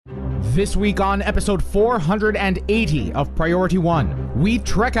This week on episode 480 of Priority One, we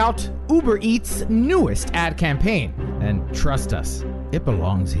trek out Uber Eats' newest ad campaign. And trust us, it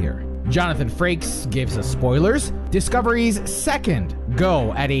belongs here. Jonathan Frakes gives us spoilers, Discovery's second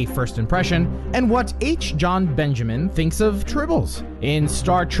go at a first impression, and what H. John Benjamin thinks of Tribbles. In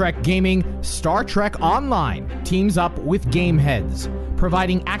Star Trek gaming, Star Trek Online teams up with Gameheads,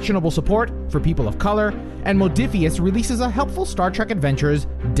 providing actionable support for people of color, and Modiphius releases a helpful Star Trek Adventures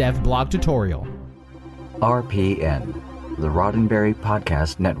dev blog tutorial. RPN, the Roddenberry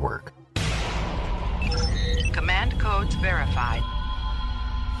Podcast Network. Command codes verified.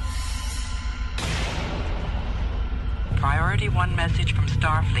 Priority 1 message from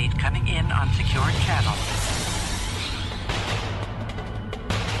Starfleet coming in on secured channel.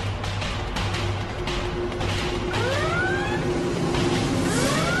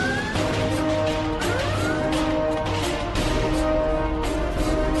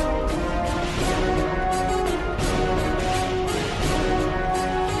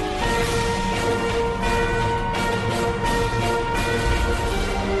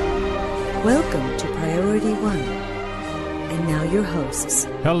 Welcome to Priority One. And now your hosts.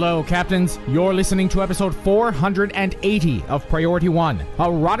 Hello, Captains. You're listening to episode 480 of Priority One, a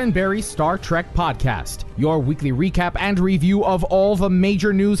Roddenberry Star Trek podcast. Your weekly recap and review of all the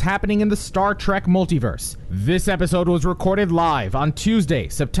major news happening in the Star Trek multiverse. This episode was recorded live on Tuesday,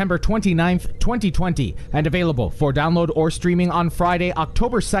 September 29th, 2020, and available for download or streaming on Friday,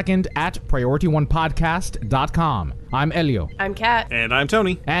 October 2nd at PriorityOnePodcast.com. I'm Elio. I'm Kat. And I'm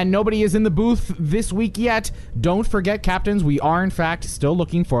Tony. And nobody is in the booth this week yet. Don't forget, Captains, we are in fact still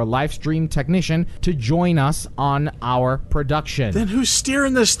looking for a live stream technician to join us on our production. Then who's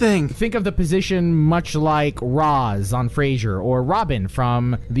steering this thing? Think of the position much like Roz on Frasier or Robin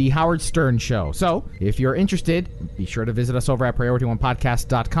from The Howard Stern Show. So, if you're interested, be sure to visit us over at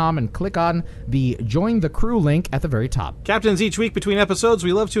PriorityOnePodcast.com and click on the Join the Crew link at the very top. Captains, each week between episodes,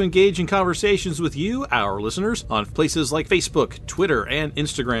 we love to engage in conversations with you, our listeners, on places like Facebook, Twitter, and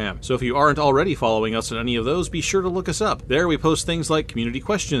Instagram. So if you aren't already following us on any of those, be sure to look us up. There we post things like community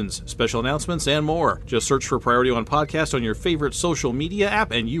questions, special announcements, and more. Just search for Priority One Podcast on your favorite social media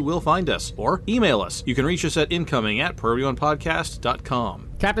app and you will find us. Or email us. You can reach us at incoming@PriorityOnePodcast.com.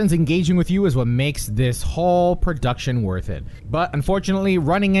 Captains, engaging with you is what makes this whole production worth it. But unfortunately,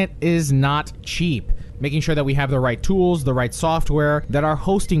 running it is not cheap. Making sure that we have the right tools, the right software, that our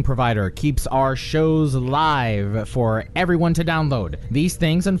hosting provider keeps our shows live for everyone to download. These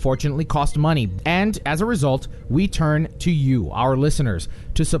things, unfortunately, cost money. And as a result, we turn to you, our listeners,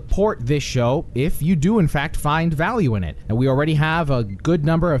 to support this show if you do, in fact, find value in it. And we already have a good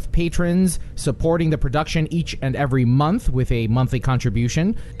number of patrons supporting the production each and every month with a monthly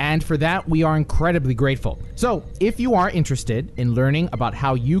contribution. And for that, we are incredibly grateful. So if you are interested in learning about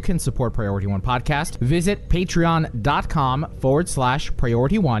how you can support Priority One Podcast, visit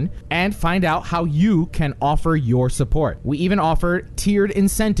patreon.com/Priority One and find out how you can offer your support. We even offer tiered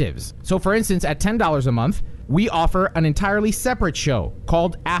incentives. So for instance, at $10 a month, we offer an entirely separate show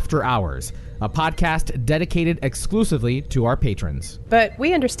called After Hours, a podcast dedicated exclusively to our patrons. But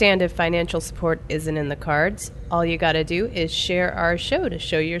we understand if financial support isn't in the cards. All you gotta do is share our show to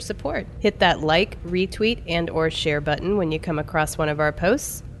show your support. Hit that like, retweet, and or share button when you come across one of our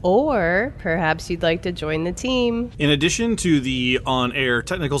posts. Or perhaps you'd like to join the team. In addition to the on-air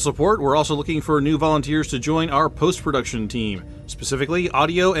technical support, we're also looking for new volunteers to join our post-production team, specifically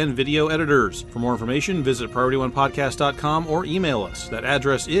audio and video editors. For more information, visit PriorityOnePodcast.com or email us. That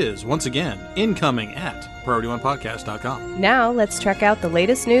address is, once again, incoming@PriorityOnePodcast.com. Now let's check out the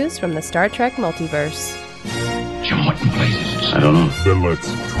latest news from the Star Trek multiverse. Jim, what in places? I don't know. Then let's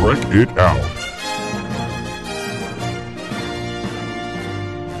trek it out.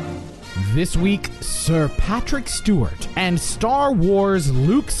 This week, Sir Patrick Stewart and Star Wars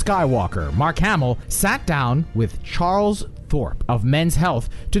Luke Skywalker, Mark Hamill, sat down with Charles Thorpe of Men's Health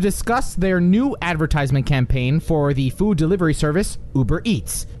to discuss their new advertisement campaign for the food delivery service Uber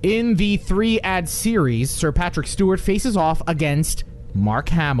Eats. In the 3-ad series, Sir Patrick Stewart faces off against Mark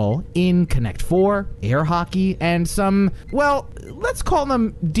Hamill in Connect 4, air hockey, and some, well, let's call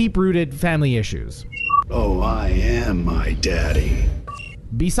them deep-rooted family issues. Oh, I am my daddy.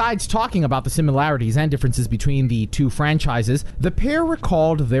 Besides talking about the similarities and differences between the two franchises, the pair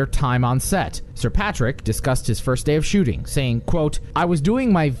recalled their time on set. Sir Patrick discussed his first day of shooting, saying, quote, "I was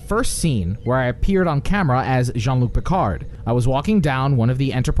doing my first scene where I appeared on camera as Jean-Luc Picard. I was walking down one of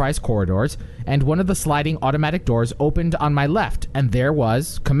the Enterprise corridors, and one of the sliding automatic doors opened on my left, and there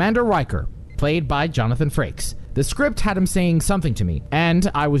was Commander Riker. played by Jonathan Frakes. The script had him saying something to me, and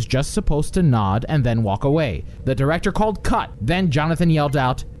I was just supposed to nod and then walk away. The director called cut. Then Jonathan yelled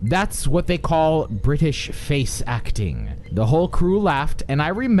out, "That's what they call British face acting." The whole crew laughed, and I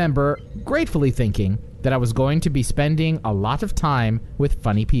remember gratefully thinking that I was going to be spending a lot of time with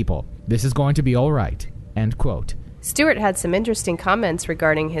funny people. This is going to be all right. End quote. Stewart had some interesting comments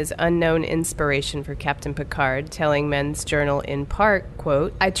regarding his unknown inspiration for Captain Picard, telling Men's Journal in part,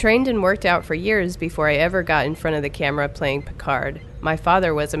 quote, "I trained and worked out for years before I ever got in front of the camera playing Picard. My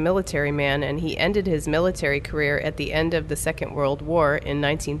father was a military man, and he ended his military career at the end of the Second World War in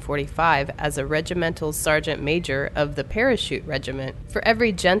 1945 as a regimental sergeant major of the Parachute Regiment. For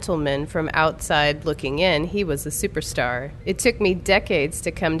every gentleman from outside looking in, he was a superstar. It took me decades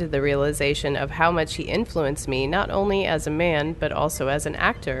to come to the realization of how much he influenced me, not only as a man, but also as an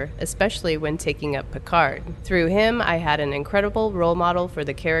actor, especially when taking up Picard. Through him, I had an incredible role model for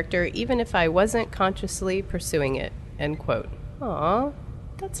the character, even if I wasn't consciously pursuing it." End quote. Aw,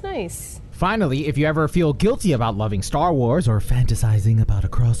 that's nice. Finally, if you ever feel guilty about loving Star Wars or fantasizing about a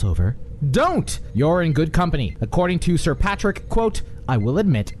crossover, don't! You're in good company. According to Sir Patrick, quote, "I will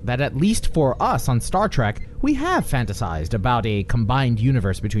admit that at least for us on Star Trek, we have fantasized about a combined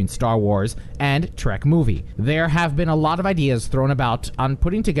universe between Star Wars and Trek movie. There have been a lot of ideas thrown about on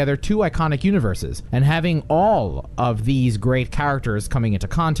putting together two iconic universes and having all of these great characters coming into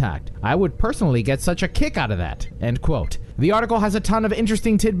contact. I would personally get such a kick out of that." End quote. The article has a ton of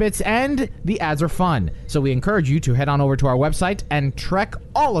interesting tidbits and the ads are fun, so we encourage you to head on over to our website and trek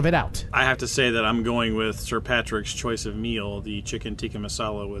all of it out. I have to say that I'm going with Sir Patrick's choice of meal, the chicken tikka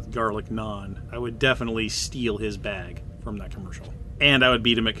masala with garlic naan. I would definitely steal his bag from that commercial. And I would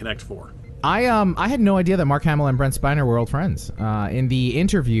beat him at Connect 4. I had no idea that Mark Hamill and Brent Spiner were old friends. In the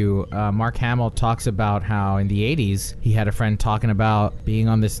interview, Mark Hamill talks about how in the 80s he had a friend talking about being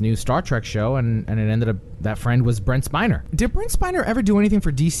on this new Star Trek show, and it ended up that friend was Brent Spiner. Did Brent Spiner ever do anything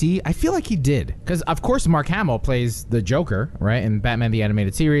for DC? I feel like he did, because of course Mark Hamill plays the Joker, right, in Batman the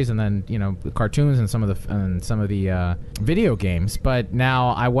Animated Series, and then the cartoons and some of the video games. But now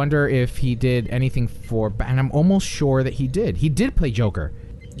I wonder if he did anything for, and I'm almost sure that he did. He did play Joker.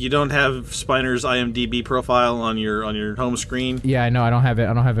 You don't have Spiner's IMDb profile on your home screen? Yeah, I know. I don't have it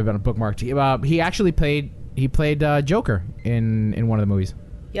bookmarked. He actually played Joker in one of the movies.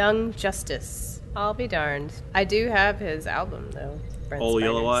 Young Justice. I'll be darned. I do have his album though. Brent All Spiner's.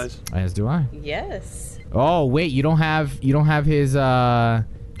 Yellow Eyes? As do I. Yes. Oh wait, you don't have his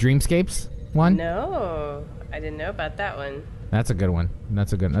Dreamscapes one? No, I didn't know about that one. That's a good one.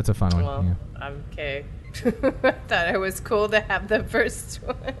 That's a fun one. Well, yeah. Okay. I thought it was cool to have the first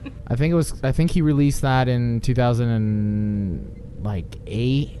one. I think he released that in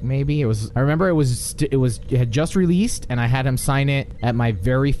 2008 maybe. I remember it had just released, and I had him sign it at my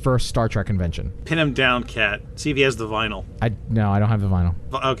very first Star Trek convention. Pin him down, Kat. See if he has the vinyl. No, I don't have the vinyl.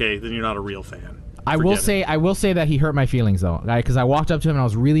 Okay, then you're not a real fan. I will say that he hurt my feelings though, because I walked up to him and I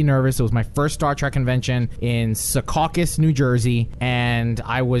was really nervous. It was my first Star Trek convention in Secaucus, New Jersey, and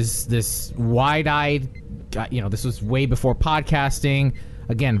I was this wide-eyed. This was way before podcasting.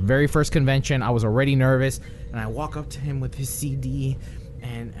 Again, very first convention. I was already nervous, and I walk up to him with his CD,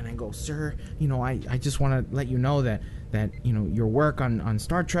 and I go, "Sir, I just want to let you know that your work on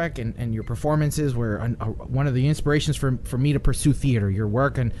Star Trek and your performances were one of the inspirations for me to pursue theater. Your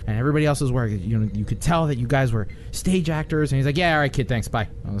work and everybody else's work. You could tell that you guys were stage actors." And he's like, "Yeah, all right, kid, thanks, bye."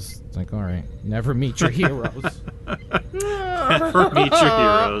 I was like, "All right, never meet your heroes." Never meet your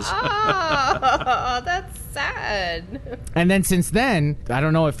heroes. Oh, that's sad. And then since then, I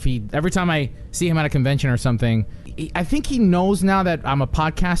don't know if every time I see him at a convention or something, I think he knows now that I'm a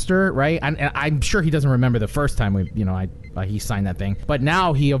podcaster, right? And I'm sure he doesn't remember the first time he signed that thing. But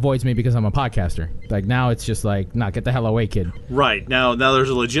now he avoids me because I'm a podcaster. Like now it's just like, nah, get the hell away, kid. Right. Now there's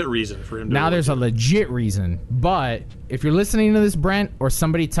a legit reason for him to. Now there's a legit reason. But if you're listening to this, Brent, or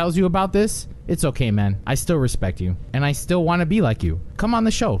somebody tells you about this, it's okay, man. I still respect you, and I still want to be like you. Come on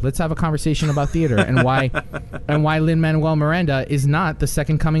the show. Let's have a conversation about theater and why Lin-Manuel Miranda is not the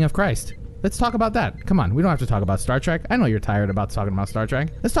second coming of Christ. Let's talk about that. Come on, we don't have to talk about Star Trek. I know you're tired about talking about Star Trek.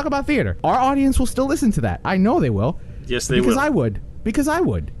 Let's talk about theater. Our audience will still listen to that. I know they will. Yes, they will. Because I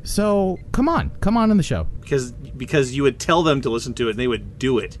would. So come on the show. Because you would tell them to listen to it, and they would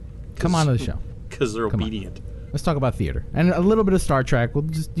do it. Come on to the show. Because they're obedient. Let's talk about theater and a little bit of Star Trek. We'll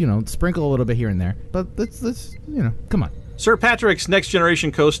just sprinkle a little bit here and there. But let's come on. Sir Patrick's Next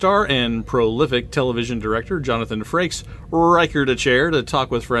Generation co-star and prolific television director Jonathan Frakes Rikered a chair to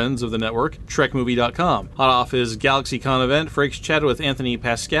talk with friends of the network, TrekMovie.com. Hot off his GalaxyCon event, Frakes chatted with Anthony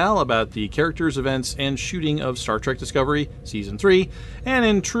Pascal about the characters, events, and shooting of Star Trek Discovery Season 3, and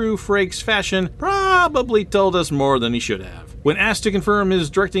in true Frakes fashion, probably told us more than he should have. When asked to confirm his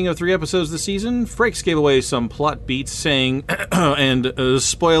directing of 3 episodes this season, Frakes gave away some plot beats, saying, and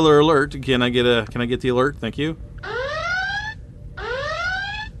spoiler alert, can I get the alert? Thank you.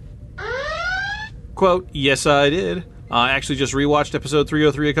 Quote, yes, I did. I actually just rewatched episode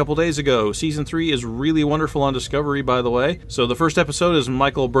 303 a couple days ago. Season 3 is really wonderful on Discovery, by the way. So the first episode is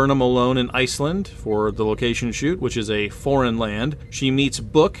Michael Burnham alone in Iceland for the location shoot, which is a foreign land. She meets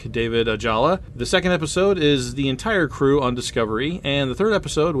Book, David Ajala. The second episode is the entire crew on Discovery. And the third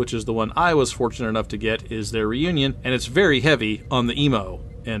episode, which is the one I was fortunate enough to get, is their reunion. And it's very heavy on the emo.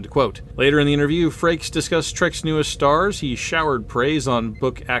 End quote. Later in the interview, Frakes discussed Trek's newest stars. He showered praise on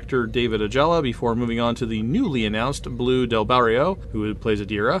Book actor David Ajala before moving on to the newly announced Blue Del Barrio, who plays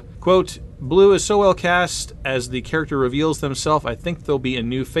Adira. Quote, Blue is so well cast, as the character reveals themselves, I think they'll be a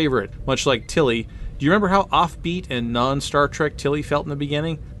new favorite, much like Tilly. Do you remember how offbeat and non-Star Trek Tilly felt in the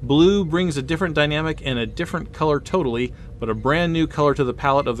beginning? Blue brings a different dynamic and a different color totally, but a brand new color to the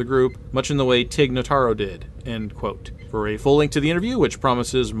palette of the group, much in the way Tig Notaro did. End quote. For a full link to the interview, which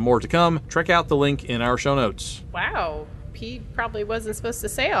promises more to come, check out the link in our show notes. Wow. He probably wasn't supposed to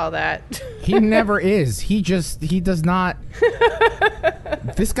say all that. He never is. He does not.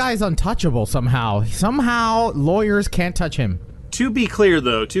 This guy's untouchable somehow. Somehow lawyers can't touch him. To be clear,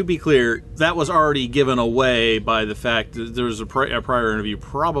 that was already given away by the fact that there was a prior interview,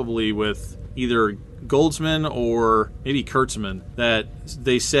 probably with either Goldsman or maybe Kurtzman, that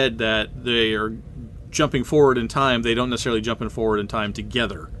they said that they are jumping forward in time. They don't necessarily jump forward in time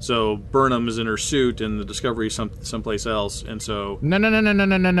together. So Burnham is in her suit and the Discovery someplace else, and so No,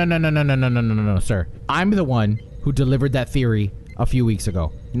 sir. I'm the one who delivered that theory a few weeks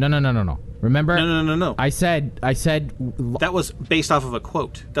ago. No. Remember? No. I said that was based off of a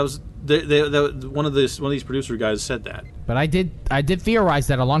quote. That was one of these producer guys said that. But I did theorize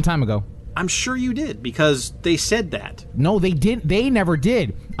that a long time ago. I'm sure you did, because they said that. No, they didn't. They never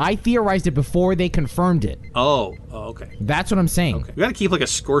did. I theorized it before they confirmed it. Oh, okay. That's what I'm saying. Okay. We got to keep like a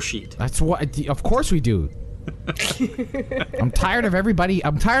score sheet. That's what. Of course we do. I'm tired of everybody.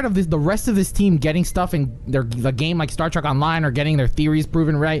 I'm tired of the rest of this team getting stuff in the game like Star Trek Online or getting their theories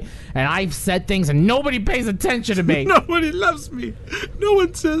proven right. And I've said things and nobody pays attention to me. Nobody loves me. No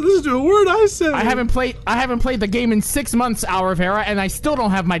one says listen to a word I say. I haven't played the game in 6 months, Hour of Hera, and I still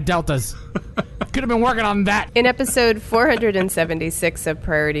don't have my deltas. Could have been working on that. In episode 476 of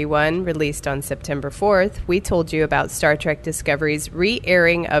Priority 1, released on September 4th, we told you about Star Trek Discovery's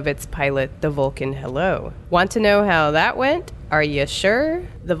re-airing of its pilot, The Vulcan Hello. Want to know how that went? Are you sure?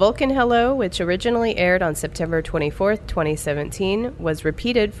 The Vulcan Hello, which originally aired on September 24th, 2017, was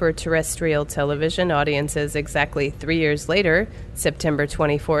repeated for terrestrial television audiences exactly 3 years later, September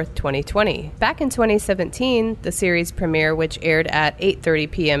 24th, 2020. Back in 2017, the series premiere, which aired at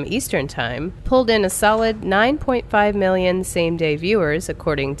 8:30 p.m. Eastern Time, pulled in a solid 9.5 million same-day viewers,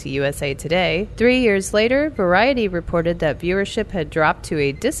 according to USA Today. 3 years later, Variety reported that viewership had dropped to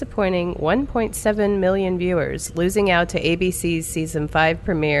a disappointing 1.7 million viewers, losing out to ABC's Season 5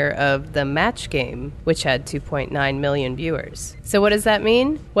 premiere of The Match Game, which had 2.9 million viewers. So what does that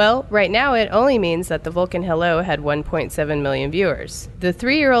mean? Well, right now it only means that The Vulcan Hello had 1.7 million viewers. The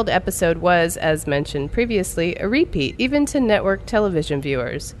 3-year-old episode was, as mentioned previously, a repeat, even to network television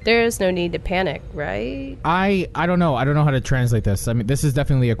viewers. There is no need to panic, right? I don't know. I don't know how to translate this. I mean, this is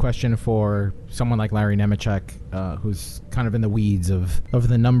definitely a question for someone like Larry Nemechek, who's kind of in the weeds of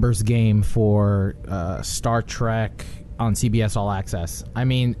the numbers game for Star Trek on CBS All Access. I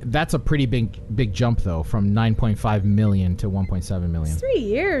mean, that's a pretty big jump, though, from 9.5 million to 1.7 million. It's 3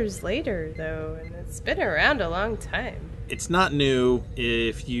 years later, though, and it's been around a long time. It's not new.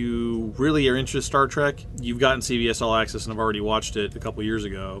 If you really are into Star Trek, you've gotten CBS All Access and have already watched it a couple years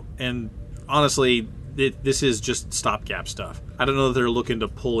ago. And honestly, this is just stopgap stuff. I don't know that they're looking to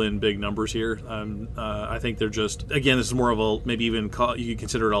pull in big numbers here. I think they're just, again, this is more of a, maybe even you could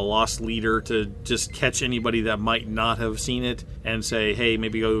consider it a lost leader to just catch anybody that might not have seen it and say, hey,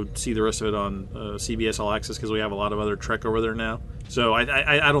 maybe go see the rest of it on CBS All Access because we have a lot of other Trek over there now. So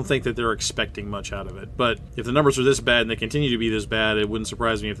I don't think that they're expecting much out of it. But if the numbers are this bad and they continue to be this bad, it wouldn't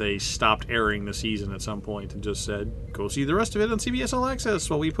surprise me if they stopped airing the season at some point and just said, go see the rest of it on CBS All Access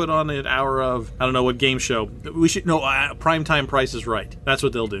while we put on an hour of, I don't know what game show. We should, no, Primetime Price is Right. That's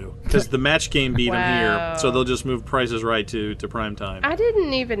what they'll do. Because the match game beat them here, so they'll just move Price is Right to Primetime. I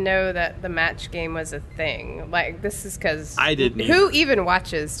didn't even know that the match game was a thing. Like, this is because... I didn't Who even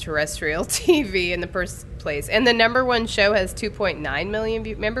watches terrestrial TV in the first place? And the number one show has 2.9 million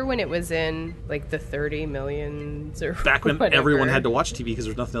views. Remember when it was in, like, the 30 millions or back when whatever. Everyone had to watch TV because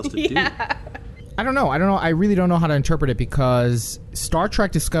there's nothing else to do. I don't know. I really don't know how to interpret it because Star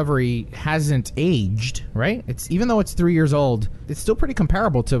Trek Discovery hasn't aged, right? Even though it's 3 years old, it's still pretty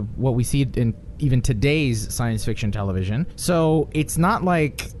comparable to what we see in even today's science fiction television. So it's not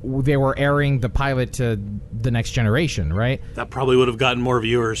like they were airing the pilot to the next generation, right? That probably would have gotten more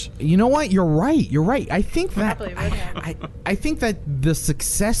viewers. You know what? You're right. I think that Probably would have. I think that the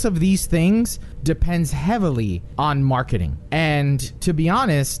success of these things depends heavily on marketing. And to be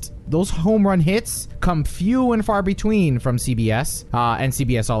honest, those home run hits come few and far between from CBS and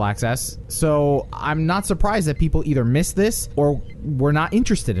CBS All Access. So I'm not surprised that people either miss this or were not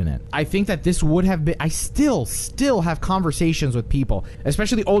interested in it. I think that this would have been... I still have conversations with people,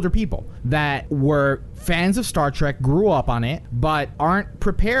 especially older people, that were fans of Star Trek, grew up on it, but aren't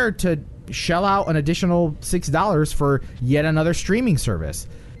prepared to shell out an additional $6 for yet another streaming service.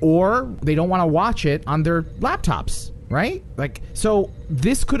 Or they don't want to watch it on their laptops, right? Like, so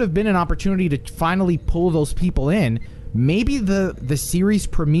this could have been an opportunity to finally pull those people in. Maybe the series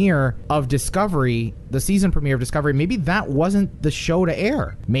premiere of Discovery, the season premiere of Discovery, maybe that wasn't the show to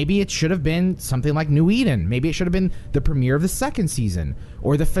air. Maybe it should have been something like New Eden. Maybe it should have been the premiere of the second season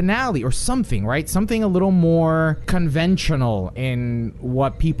or the finale or something, right? Something a little more conventional in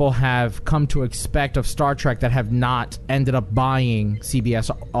what people have come to expect of Star Trek that have not ended up buying CBS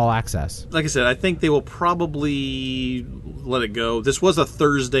All Access. Like I said, I think they will probably let it go. This was a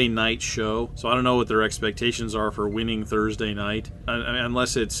Thursday night show, so I don't know what their expectations are for winning Thursday night.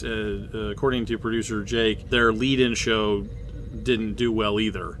 Unless it's, according to producer Jake, their lead-in show didn't do well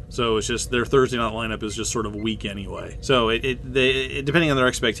either. So it's just their Thursday night lineup is just sort of weak anyway. So they depending on their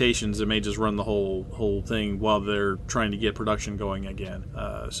expectations, it may just run the whole thing while they're trying to get production going again.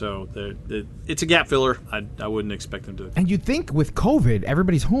 So it's a gap filler. I wouldn't expect them to. And you'd think with COVID,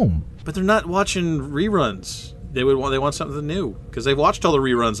 everybody's home. But they're not watching reruns. They want something new because they've watched all the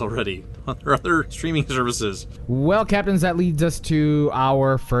reruns already on their other streaming services. Well, Captains, that leads us to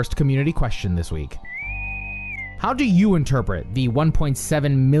our first community question this week. How do you interpret the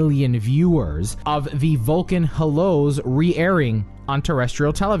 1.7 million viewers of the Vulcan Hellos re-airing on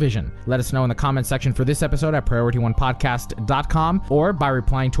terrestrial television? Let us know in the comment section for this episode at PriorityOnePodcast.com or by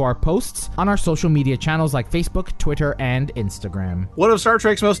replying to our posts on our social media channels like Facebook, Twitter, and Instagram. One of Star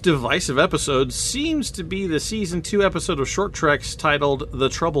Trek's most divisive episodes seems to be the Season 2 episode of Short Treks titled The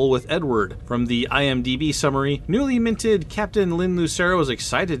Trouble with Edward. From the IMDb summary, newly minted Captain Lynn Lucero is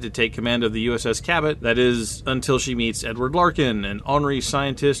excited to take command of the USS Cabot, that is, until she meets Edward Larkin, an ornery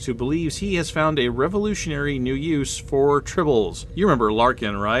scientist who believes he has found a revolutionary new use for tribbles. You remember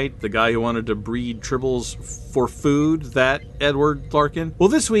Larkin, right? The guy who wanted to breed tribbles for food, that Edward Larkin? Well,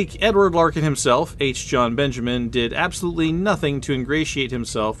 this week, Edward Larkin himself, H. John Benjamin, did absolutely nothing to ingratiate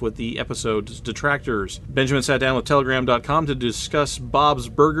himself with the episode's detractors. Benjamin sat down with Telegram.com to discuss Bob's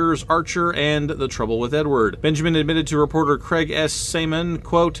Burgers, Archer, and The Trouble with Edward. Benjamin admitted to reporter Craig S. Saman,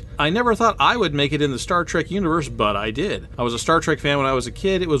 quote, "I never thought I would make it in the Star Trek universe, but I did. I was a Star Trek fan when I was a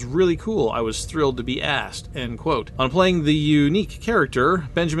kid. It was really cool. I was thrilled to be asked," end quote. On playing the unique character,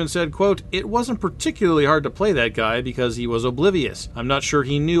 Benjamin said, quote, "It wasn't particularly hard to play that guy because he was oblivious. I'm not sure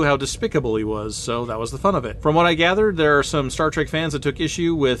he knew how despicable he was, so that was the fun of it." From what I gathered, there are some Star Trek fans that took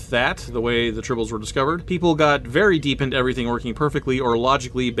issue with that, the way the tribbles were discovered. People got very deep into everything working perfectly or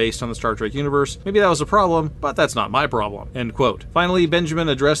logically based on the Star Trek universe. Maybe that was a problem, but that's not my problem, end quote. Finally, Benjamin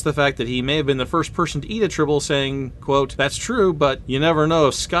addressed the fact that he may have been the first person to eat a tribble, saying, quote, "That's true, but you never know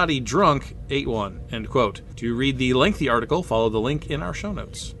if Scotty Drunk ate one," end quote. To read the lengthy article, follow the link in our show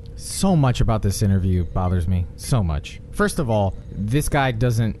notes. So much about this interview bothers me. So much. First of all, this guy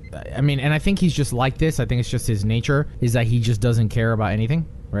doesn't... I mean, and I think he's just like this. I think it's just his nature, is that he just doesn't care about anything,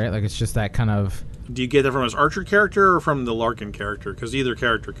 right? Like, it's just that kind of... Do you get that from his Archer character or from the Larkin character? Because either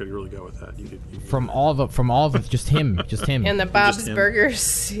character could really go with that. You could From all the just him. And the Bob's Just him.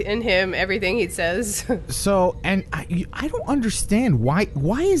 Burgers in him, everything he says. So, and I don't understand why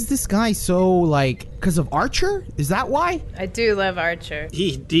is this guy so, like, because of Archer? Is that why? I do love Archer.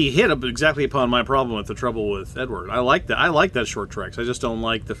 He hit up exactly upon my problem with the trouble with Edward. I like that short treks. I just don't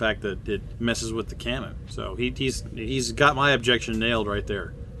like the fact that it messes with the canon. So he's got my objection nailed right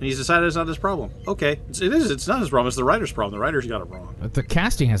there. And he's decided it's not his problem. Okay, it is. It's not his problem. It's the writer's problem. The writer's got it wrong. The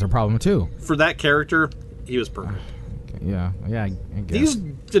casting has a problem, too. For that character, he was perfect. Yeah, I guess. He's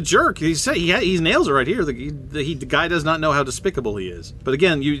the jerk. He nails it right here. The guy does not know how despicable he is. But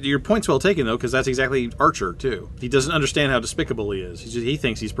again, your point's well taken, though, because that's exactly Archer, too. He doesn't understand how despicable he is. He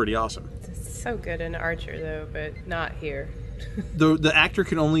thinks he's pretty awesome. So good in Archer, though, but not here. The actor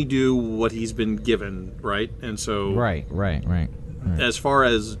can only do what he's been given, right? And so... Right. As far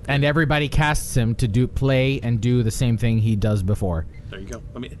as... And everybody casts him to play and do the same thing he does before. There you go.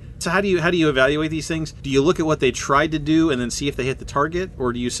 I mean, so how do you evaluate these things? Do you look at what they tried to do and then see if they hit the target?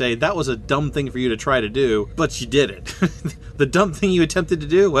 Or do you say, that was a dumb thing for you to try to do, but you did it? The dumb thing you attempted to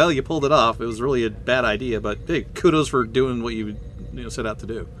do, well, you pulled it off. It was really a bad idea, but hey, kudos for doing what you set out to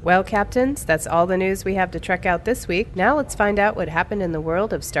do. Well, Captains, that's all the news we have to trek out this week. Now let's find out what happened in the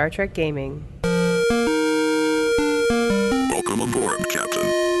world of Star Trek gaming. Welcome aboard, Captain.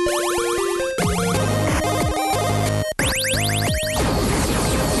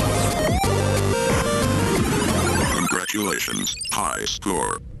 Congratulations. High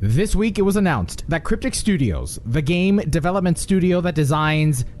score. This week it was announced that Cryptic Studios, the game development studio that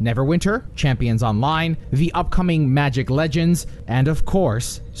designs Neverwinter, Champions Online, the upcoming Magic Legends, and of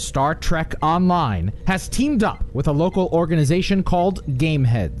course, Star Trek Online, has teamed up with a local organization called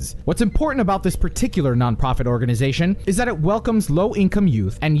Gameheads. What's important about this particular nonprofit organization is that it welcomes low-income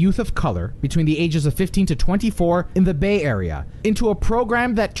youth and youth of color between the ages of 15 to 24 in the Bay Area into a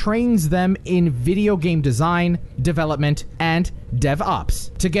program that trains them in video game design, development, and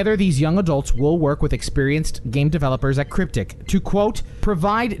DevOps. Together, these young adults will work with experienced game developers at Cryptic to, quote,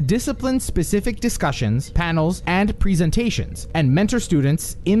 provide discipline-specific discussions, panels, and presentations, and mentor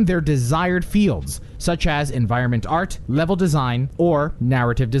students in their desired fields, such as environment art, level design, or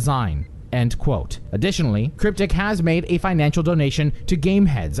narrative design. End quote. Additionally, Cryptic has made a financial donation to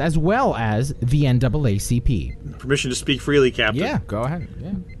Gameheads as well as the NAACP. Permission to speak freely, Captain. Yeah, go ahead.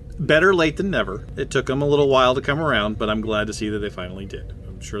 Yeah. Better late than never. It took them a little while to come around, but I'm glad to see that they finally did.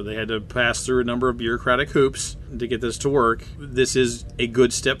 I'm sure they had to pass through a number of bureaucratic hoops to get this to work. This is a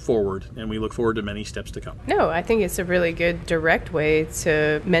good step forward, and we look forward to many steps to come. No, I think it's a really good direct way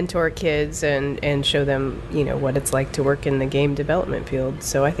to mentor kids and show them, what it's like to work in the game development field.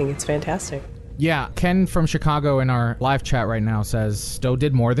 So I think it's fantastic. Yeah, Ken from Chicago in our live chat right now says Stowe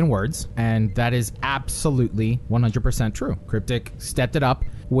did more than words, and that is absolutely 100% true. Cryptic stepped it up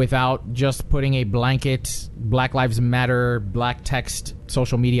without just putting a blanket Black Lives Matter black text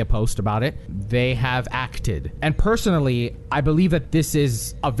social media post about it. They have acted. And personally, I believe that this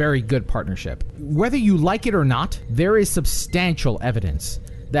is a very good partnership. Whether you like it or not, there is substantial evidence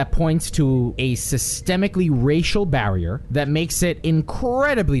that points to a systemically racial barrier that makes it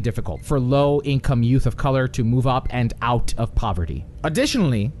incredibly difficult for low-income youth of color to move up and out of poverty.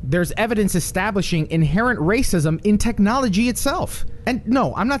 Additionally, there's evidence establishing inherent racism in technology itself. And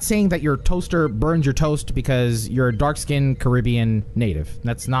no, I'm not saying that your toaster burns your toast because you're a dark-skinned Caribbean native.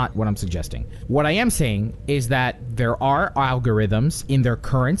 That's not what I'm suggesting. What I am saying is that there are algorithms in their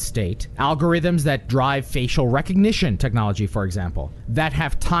current state, algorithms that drive facial recognition technology, for example, that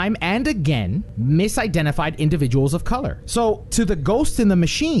have time and again misidentified individuals of color. So, to the ghost in the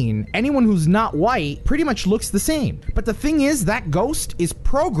machine, anyone who's not white pretty much looks the same. But the thing is, that ghost is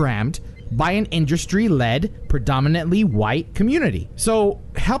programmed by an industry-led, predominantly white community. So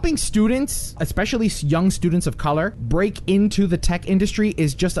helping students, especially young students of color, break into the tech industry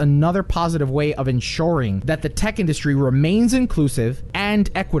is just another positive way of ensuring that the tech industry remains inclusive and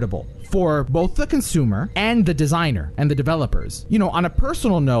equitable for both the consumer and the designer and the developers. On a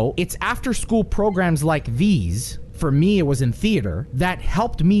personal note, it's after-school programs like these, for me it was in theater, that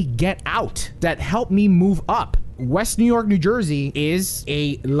helped me get out, that helped me move up. West New York, New Jersey is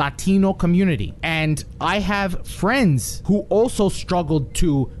a Latino community, and I have friends who also struggled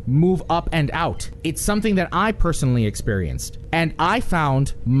to move up and out. It's something that I personally experienced, and I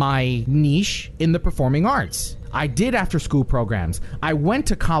found my niche in the performing arts. I did after school programs. I went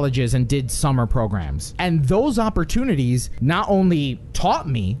to colleges and did summer programs. And those opportunities not only taught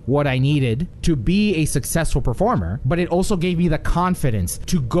me what I needed to be a successful performer, but it also gave me the confidence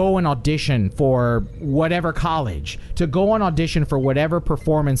to go and audition for whatever college, to go and audition for whatever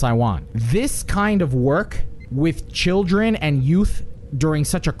performance I want. This kind of work with children and youth during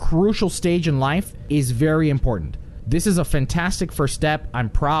such a crucial stage in life is very important. This is a fantastic first step. I'm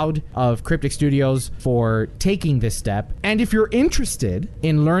proud of Cryptic Studios for taking this step. And if you're interested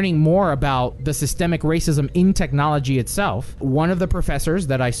in learning more about the systemic racism in technology itself, one of the professors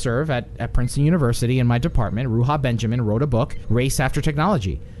that I serve at Princeton University in my department, Ruha Benjamin, wrote a book, Race After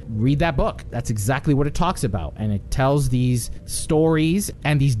Technology. Read that book. That's exactly what it talks about. And it tells these stories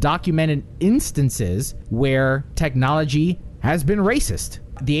and these documented instances where technology has been racist.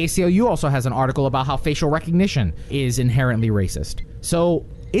 The ACLU also has an article about how facial recognition is inherently racist. So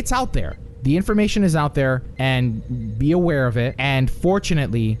it's out there. The information is out there, and be aware of it. And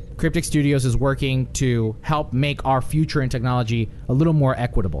fortunately, Cryptic Studios is working to help make our future in technology a little more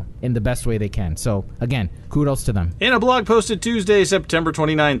equitable in the best way they can. So again, kudos to them. In a blog posted Tuesday, September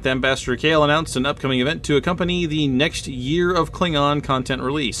 29th, Ambassador Kale announced an upcoming event to accompany the next year of Klingon content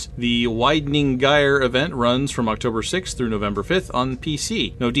release. The Widening Gyre event runs from October 6th through November 5th on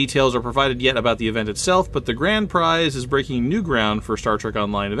PC. No details are provided yet about the event itself, but the grand prize is breaking new ground for Star Trek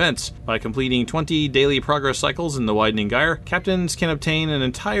Online events. By completing 20 daily progress cycles in the Widening Gyre, captains can obtain an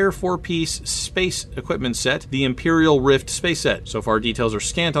entire 4-piece space equipment set, the Imperial Rift space set. So far, details are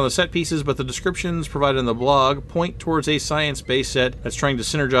scant on the set pieces, but the descriptions provided in the blog point towards a science-based set that's trying to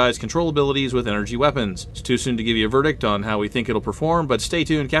synergize control abilities with energy weapons. It's too soon to give you a verdict on how we think it'll perform, but stay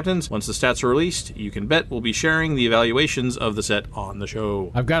tuned, captains. Once the stats are released, you can bet we'll be sharing the evaluations of the set on the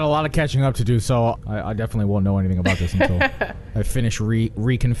show. I've got a lot of catching up to do, so I definitely won't know anything about this until I finish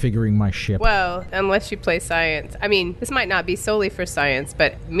reconfiguring my ship. Well, unless you play science. I mean, this might not be solely for science,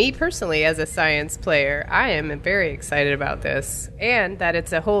 but me personally as a science player, I am very excited about this. And that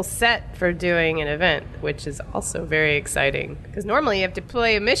it's a whole set for doing an event, which is also very exciting. Because normally you have to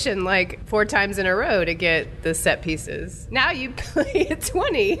play a mission like 4 times in a row to get the set pieces. Now you play it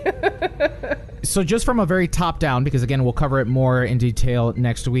 20. So just from a very top down, because again, we'll cover it more in detail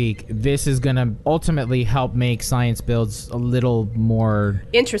next week, this is going to ultimately help make science builds a little more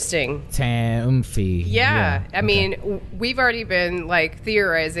interesting. Oomphy. Yeah. I mean, we've already been like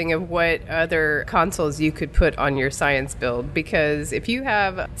theorizing of what other consoles you could put on your science build, because if you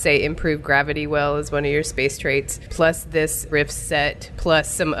have, say, improved gravity well as one of your space traits, plus this Rift set,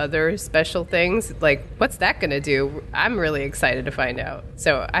 plus some other special things, like what's that going to do? I'm really excited to find out.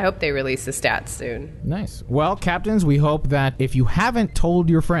 So I hope they release the stats soon. Nice. Well, captains, we hope that if you haven't told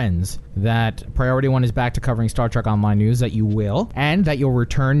your friends that Priority One is back to covering Star Trek Online news, that you will, and that you'll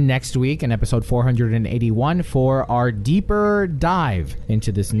return next week in episode 481 for our deeper dive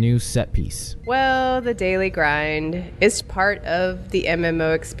into this new set piece. Well, the daily grind is part of the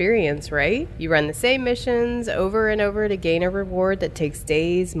MMO experience, right? You run the same missions over and over to gain a reward that takes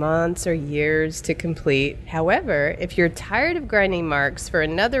days, months, or years to complete. However, if you're tired of grinding marks for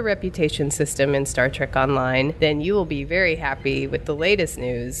another reputation system in Star Trek Online, then you will be very happy with the latest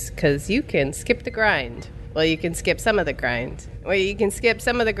news, because you can skip the grind. Well, you can skip some of the grind. Well, you can skip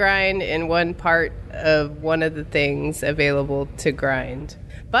some of the grind in one part of one of the things available to grind.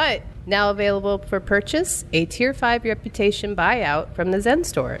 But now available for purchase, a Tier 5 reputation buyout from the Zen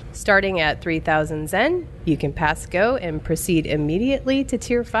store. Starting at 3,000 Zen, you can pass go and proceed immediately to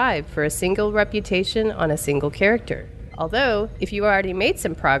Tier 5 for a single reputation on a single character. Although, if you already made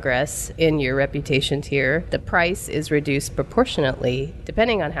some progress in your reputation tier, the price is reduced proportionately,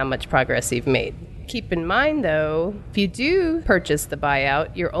 depending on how much progress you've made. Keep in mind, though, if you do purchase the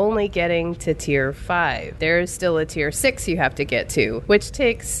buyout, you're only getting to Tier 5. There's still a Tier 6 you have to get to, which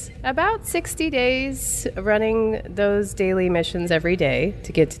takes about 60 days running those daily missions every day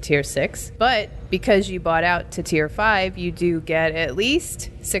to get to Tier 6. But because you bought out to Tier 5, you do get at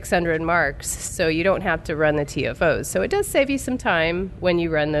least 600 marks, so you don't have to run the TFOs. So it does save you some time when you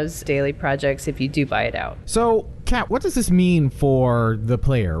run those daily projects if you do buy it out. So, Kat, what does this mean for the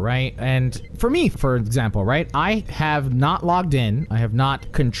player, right? And for me, for example, right, I have not logged in. I have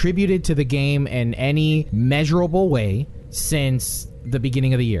not contributed to the game in any measurable way since the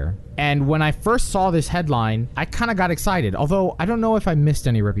beginning of the year. And when I first saw this headline, I kind of got excited, although I don't know if I missed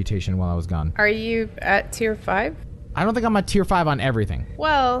any reputation while I was gone. Are you at Tier 5? I don't think I'm a tier 5 on everything.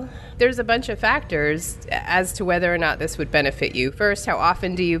 Well, there's a bunch of factors as to whether or not this would benefit you. First, how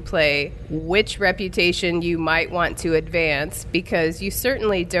often do you play? Which reputation you might want to advance, because you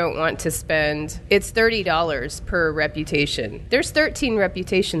certainly don't want to spend, it's $30 per reputation. There's 13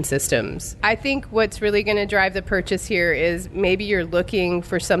 reputation systems. I think what's really going to drive the purchase here is maybe you're looking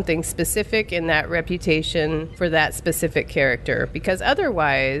for something specific in that reputation for that specific character, because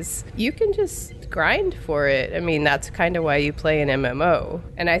otherwise you can just grind for it. I mean, that's kind of why you play an MMO.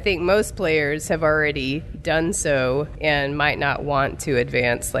 And I think most players have already done so and might not want to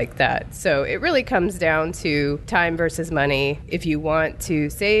advance like that. So it really comes down to time versus money. If you want to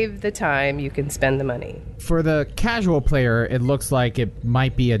save the time, you can spend the money. For the casual player, it looks like it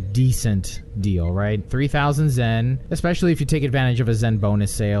might be a decent deal, right? 3,000 Zen, especially if you take advantage of a Zen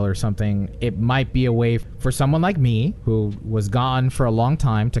bonus sale or something. It might be a way for someone like me, who was gone for a long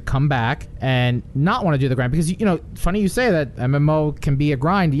time, to come back and not want to do the grind. Because, you know, funny you say that MMO can be a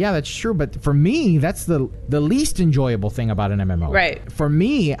grind. Yeah, that's true. But for me, that's the least enjoyable thing about an MMO. Right. For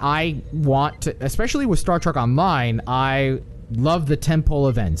me, I want to, especially with Star Trek Online, I love the tentpole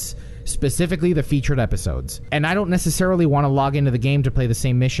events, specifically the featured episodes. And I don't necessarily want to log into the game to play the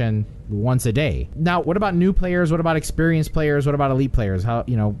same mission once a day. Now, what about new players? What about experienced players? What about elite players? How,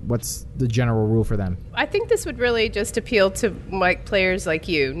 you know, what's the general rule for them? I think this would really just appeal to like players like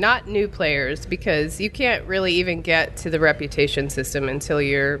you, not new players, because you can't really even get to the reputation system until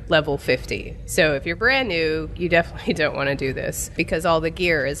you're level 50. So if you're brand new, you definitely don't want to do this, because all the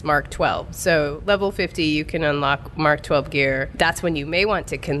gear is Mark 12. So level 50, you can unlock Mark 12 gear. That's when you may want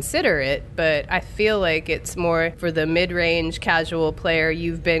to consider it, but I feel like it's more for the mid-range casual player.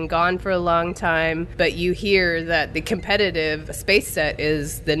 You've been gone for a long time, but you hear that the competitive space set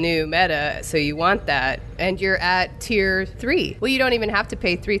is the new meta, so you want that, and you're at tier 3. Well, you don't even have to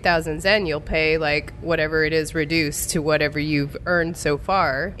pay 3,000 Zen. You'll pay like whatever it is reduced to whatever you've earned so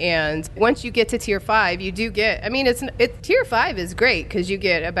far. And once you get to tier 5, you do get, I mean, it's tier 5 is great because you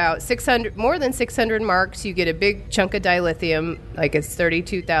get about 600, more than 600 marks. You get a big chunk of dilithium, like it's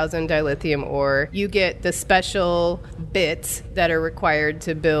 32,000 dilithium ore. You get the special bits that are required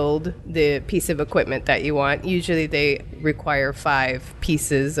to build the piece of equipment that you want. Usually they require 5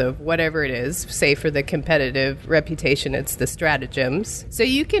 pieces of whatever it is. Say for the competitive reputation, it's the stratagems. So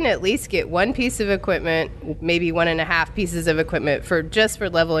you can at least get 1 piece of equipment, maybe 1.5 pieces of equipment for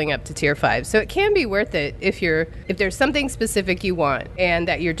leveling up to tier 5. So it can be worth it if there's something specific you want and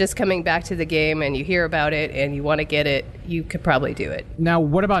that you're just coming back to the game and you hear about it and you want to get it, you could probably do it. Now,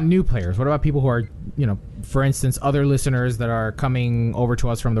 what about new players? What about people who are, you know, for instance, other listeners that are coming over to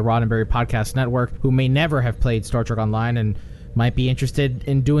us from the Roddenberry Podcast Network who may never have played Star Trek Online and might be interested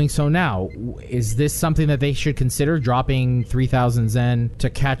in doing so now? Is this something that they should consider, dropping 3,000 Zen to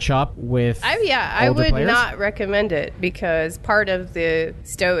catch up with I would players? not recommend it, because part of the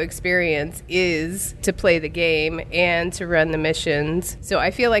STO experience is to play the game and to run the missions. So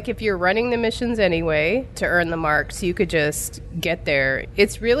I feel like if you're running the missions anyway to earn the marks, you could just get there.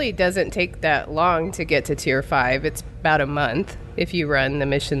 It really doesn't take that long to get to tier 5. It's about a month if you run the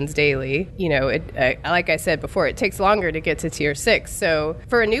missions daily. You know, like I said before, it takes longer to get to tier 6. So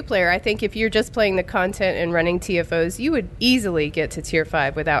for a new player, I think if you're just playing the content and running TFOs, you would easily get to tier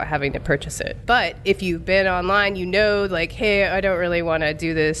 5 without having to purchase it. But if you've been online, you know, like, hey, I don't really want to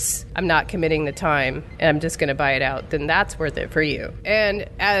do this, I'm not committing the time, and I'm just going to buy it out, then that's worth it for you. And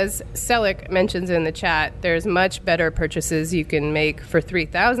as Selleck mentions in the chat, there's much better purchases you can make for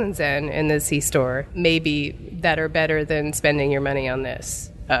 3,000 Zen in the C-Store, maybe, that are better than spending your money on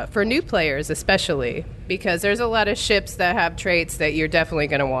this. For new players especially, because there's a lot of ships that have traits that you're definitely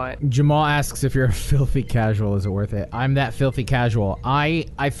going to want. Jamal asks if you're a filthy casual, is it worth it? I'm that filthy casual. I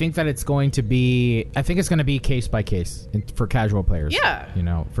think that it's going to be case by case for casual players. Yeah. You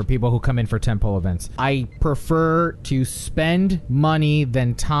know, for people who come in for tentpole events. I prefer to spend money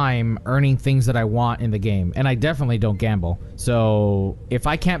than time earning things that I want in the game. And I definitely don't gamble. So if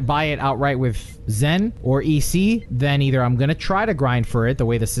I can't buy it outright with Zen or EC, then either I'm going to try to grind for it the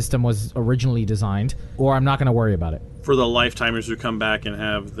way the system was originally designed, or I'm not going to worry about it. For the lifetimers who come back and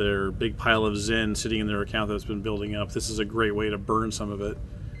have their big pile of Zen sitting in their account that's been building up, this is a great way to burn some of it.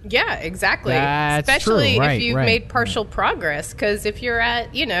 Yeah, exactly. That's especially true. if you've made partial progress, because if you're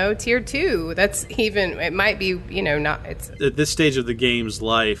at, you know, tier 2, that's even, it might be, you know, not, it's... At this stage of the game's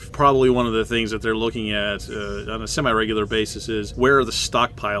life, probably one of the things that they're looking at on a semi-regular basis is where are the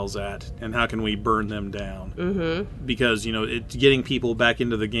stockpiles at and how can we burn them down? Mm-hmm. Because, you know, getting people back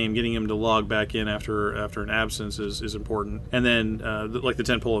into the game, getting them to log back in after an absence is important. And then, like the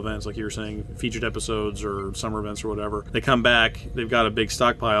tentpole events, like you were saying, featured episodes or summer events or whatever, they come back, they've got a big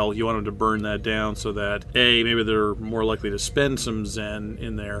stockpile, volatile. You want them to burn that down so that A, maybe they're more likely to spend some Zen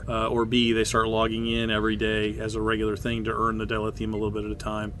in there, or B, they start logging in every day as a regular thing to earn the dilithium a little bit at a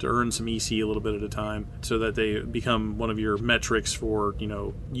time, to earn some EC a little bit at a time, so that they become one of your metrics for,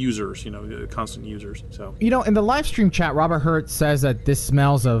 users, constant users. So, in the live stream chat, Robert Hurt says that this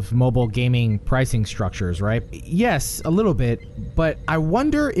smells of mobile gaming pricing structures, right? Yes, a little bit, but I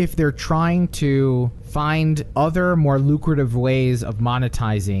wonder if they're trying to find other more lucrative ways of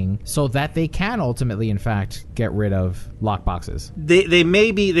monetizing so that they can ultimately, in fact, get rid of lockboxes. They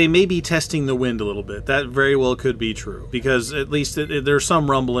may be testing the wind a little bit. That very well could be true, because at least there's some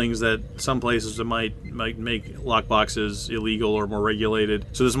rumblings that some places that might make lockboxes illegal or more regulated.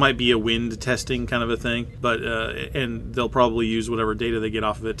 So this might be a wind testing kind of a thing, but and they'll probably use whatever data they get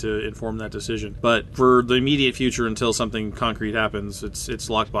off of it to inform that decision. But for the immediate future, until something concrete happens, it's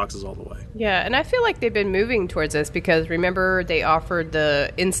lockboxes all the way. Yeah, and I feel like they've been moving towards this, because remember they offered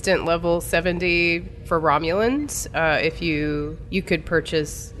the instant level 70 for Romulans. If you could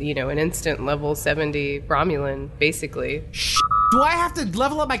purchase, an instant level 70 Romulan, basically. Do I have to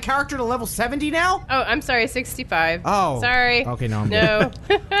level up my character to level 70 now? Oh, I'm sorry, 65. Oh. Sorry. Okay, no, I'm No.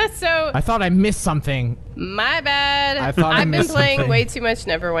 So... I thought I missed something. My bad. I thought I've been playing something. way too much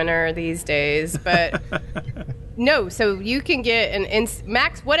Neverwinter these days, but... No, so you can get an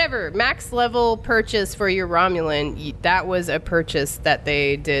max level purchase for your Romulan. That was a purchase that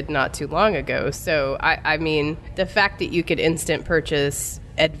they did not too long ago. So, I mean, the fact that you could instant purchase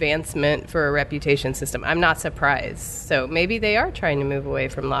advancement for a reputation system, I'm not surprised. So maybe they are trying to move away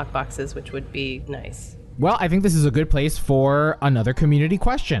from lockboxes, which would be nice. Well, I think this is a good place for another community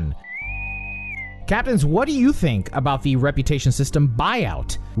question. Captains, what do you think about the reputation system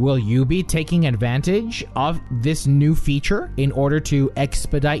buyout? Will you be taking advantage of this new feature in order to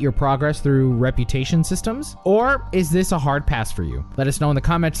expedite your progress through reputation systems? Or is this a hard pass for you? Let us know in the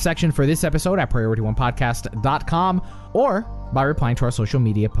comments section for this episode at PriorityOnePodcast.com or by replying to our social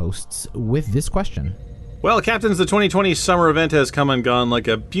media posts with this question. Well, Captains, the 2020 summer event has come and gone like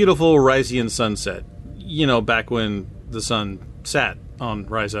a beautiful Ryzian sunset. Back when the sun sat on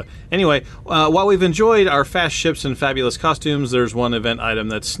Ryza. Anyway, while we've enjoyed our fast ships and fabulous costumes, there's one event item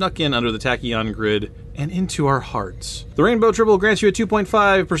that snuck in under the Tachyon grid and into our hearts. The Rainbow Tribble grants you a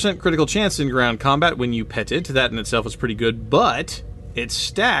 2.5% critical chance in ground combat when you pet it. That in itself is pretty good, but it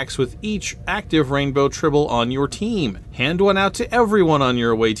stacks with each active Rainbow Tribble on your team. Hand one out to everyone on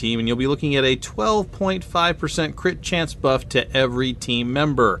your away team, and you'll be looking at a 12.5% crit chance buff to every team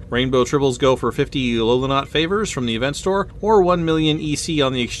member. Rainbow Tribbles go for 50 Lolonaut favors from the event store, or 1 million EC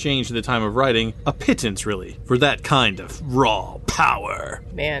on the exchange at the time of writing. A pittance, really, for that kind of raw power.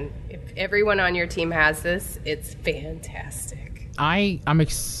 Man, if everyone on your team has this, it's fantastic. I'm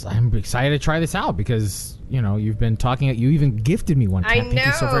excited to try this out because... you've been talking. You even gifted me one. I know, thank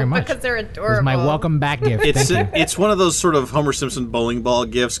you so very much. because they're adorable. It was my welcome back gift. It's one of those sort of Homer Simpson bowling ball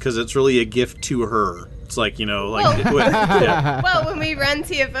gifts because it's really a gift to her. It's like, yeah. Well, when we run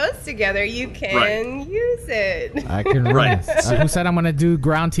TFOs together, you can use it. I can run. Right. Who said I'm going to do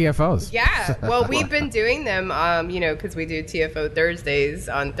ground TFOs? Yeah. Well, we've been doing them, because we do TFO Thursdays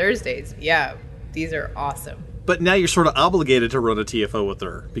on Thursdays. Yeah, these are awesome. But now you're sort of obligated to run a TFO with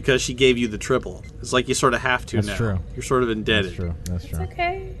her because she gave you the triple. It's like you sort of have to now. That's true. You're sort of indebted. That's true. It's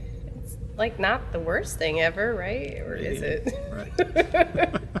okay. It's not the worst thing ever, right? Or is it?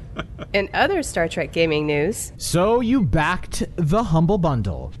 Right. In other Star Trek gaming news... So you backed the Humble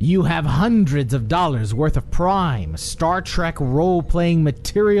Bundle. You have hundreds of dollars worth of prime Star Trek role-playing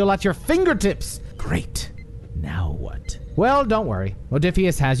material at your fingertips. Great. Now what? Well, don't worry.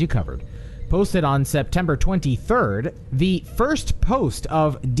 Modiphius has you covered. Posted on September 23rd, the first post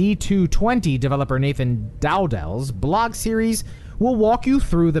of D220 developer Nathan Dowdell's blog series will walk you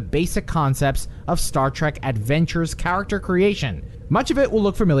through the basic concepts of Star Trek Adventures character creation. Much of it will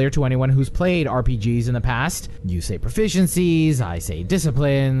look familiar to anyone who's played RPGs in the past. You say proficiencies, I say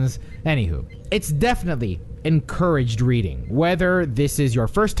disciplines. Anywho, it's definitely encouraged reading, whether this is your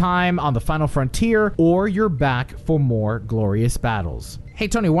first time on the Final Frontier or you're back for more glorious battles. Hey,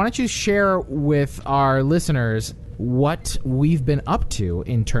 Tony, why don't you share with our listeners what we've been up to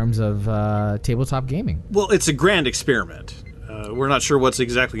in terms of tabletop gaming? Well, it's a grand experiment. We're not sure what's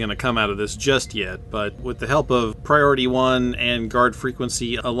exactly going to come out of this just yet, but with the help of Priority One and Guard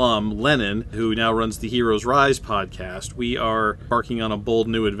Frequency alum Lennon, who now runs the Heroes Rise podcast, we are embarking on a bold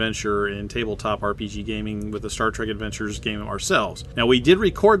new adventure in tabletop RPG gaming with the Star Trek Adventures game ourselves. Now, we did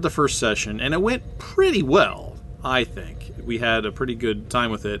record the first session, and it went pretty well, I think. We had a pretty good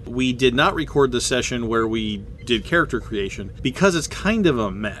time with it. We did not record the session where we did character creation because it's kind of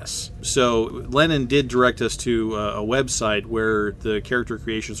a mess. So Lennon did direct us to a website where the character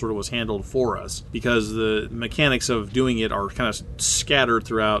creation sort of was handled for us, because the mechanics of doing it are kind of scattered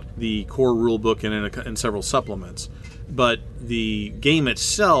throughout the core rulebook and in several supplements. But the game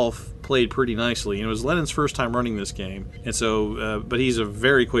itself played pretty nicely, and it was Lennon's first time running this game, and so but he's a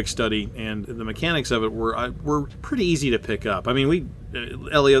very quick study, and the mechanics of it were pretty easy to pick up. I mean,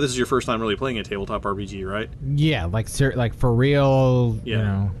 Elio, this is your first time really playing a tabletop RPG, right? Yeah, like for real. Yeah,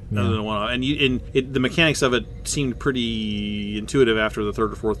 you know, other than one, and the mechanics of it seemed pretty intuitive after the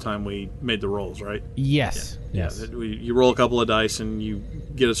third or fourth time we made the rolls, right? Yes. Yeah. Yes. You roll a couple of dice and you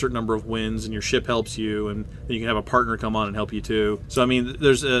get a certain number of wins, and your ship helps you, and then you can have a partner come on and help you too. So I mean,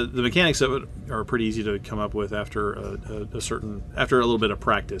 there's the mechanics of it are pretty easy to come up with after after a little bit of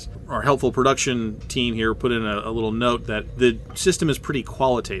practice. Our helpful production team here put in a little note that the system is pretty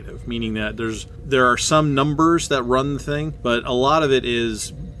qualitative, meaning that there are some numbers that run the thing, but a lot of it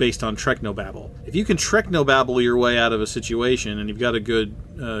is based on Treknobabble. If you can Treknobabble your way out of a situation and you've got a good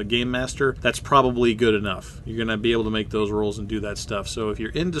game master, that's probably good enough. You're going to be able to make those rolls and do that stuff. So if you're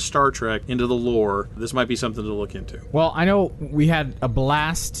into Star Trek, into the lore, this might be something to look into. Well, I know we had a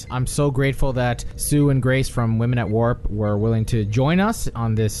blast. I'm so grateful that Sue and Grace from Women at Warp were willing to join us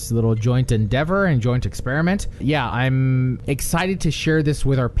on this little joint endeavor and joint experiment. Yeah, I'm excited to share this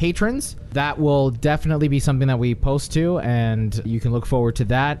with our patrons. That will definitely be something that we post to, and you can look forward to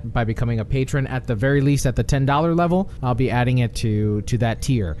that by becoming a patron. At the very least, at the $10 level, I'll be adding it to that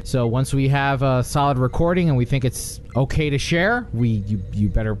tier. So once we have a solid recording and we think it's okay to share, you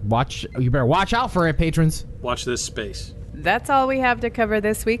better watch out for it, patrons. Watch this space. That's all we have to cover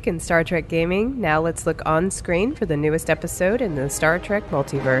this week in Star Trek gaming. Now let's look on screen for the newest episode in the Star Trek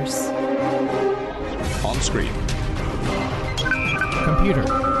multiverse. On screen. Computer,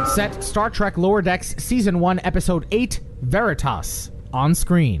 set Star Trek Lower Decks Season 1, Episode 8, Veritas. On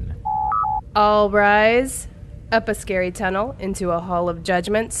screen. All rise. Up a scary tunnel into a hall of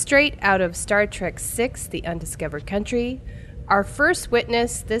judgment straight out of Star Trek VI, The Undiscovered Country. Our first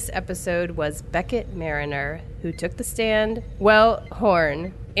witness this episode was Beckett Mariner, who took the stand,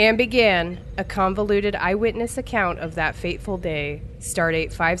 Horn, and began a convoluted eyewitness account of that fateful day.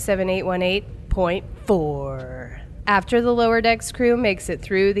 Stardate 57818.4. After the Lower Decks crew makes it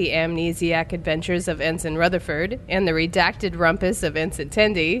through the amnesiac adventures of Ensign Rutherford and the redacted rumpus of Ensign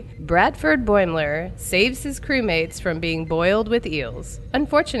Tendi, Bradford Boimler saves his crewmates from being boiled with eels.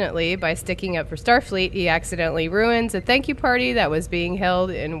 Unfortunately, by sticking up for Starfleet, he accidentally ruins a thank you party that was being held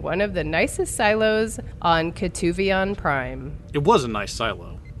in one of the nicest silos on Katuvian Prime. It was a nice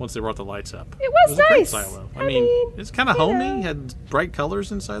silo once they brought the lights up. It was a great nice. Silo. I mean, it's kind of homey, had bright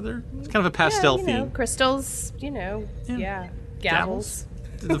colors inside there. It's kind of a pastel theme. Crystals, gavels.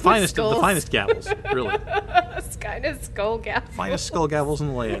 The finest gavels, really. It's kind of skull gavels. Finest skull gavels in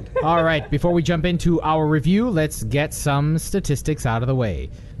the land. All right, before we jump into our review, let's get some statistics out of the way.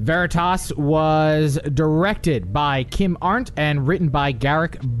 Veritas was directed by Kim Arndt and written by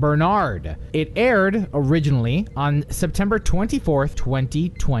Garrick Bernard. It aired originally on September 24th,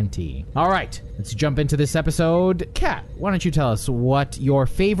 2020. All right, let's jump into this episode. Kat, why don't you tell us what your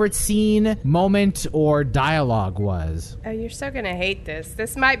favorite scene, moment, or dialogue was? Oh, you're so going to hate this.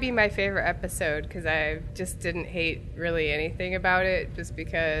 This might be my favorite episode because I just didn't hate really anything about it just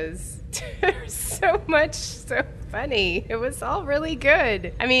because there's so much so funny. It was all really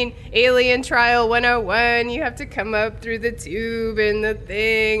good. I mean, Alien Trial 101, you have to come up through the tube and the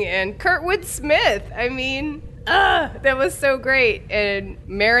thing, and Kurtwood Smith. I mean, that was so great. And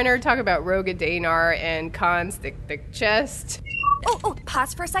Mariner, talk about Roga Danar and Khan's thick chest. Oh,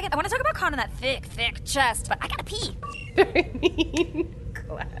 pause for a second. I want to talk about Khan and that thick chest, but I gotta pee. I mean,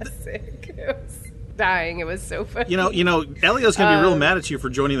 classic. It was dying. It was so funny. You know, Elio's gonna be real mad at you for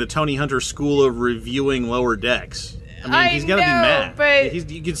joining the Tony Hunter School of reviewing Lower Decks. I mean, he's gonna be mad. But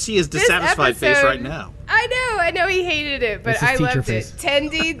you can see his dissatisfied face right now. I know he hated it, but I loved it.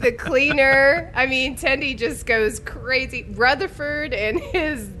 Tendi, the cleaner. I mean, Tendi just goes crazy. Rutherford and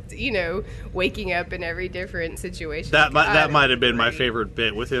his, waking up in every different situation. That might have been my favorite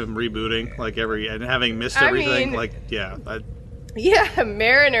bit with him rebooting, and having missed everything. Yeah,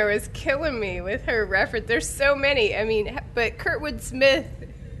 Mariner was killing me with her reference. There's so many. I mean, but Kurtwood Smith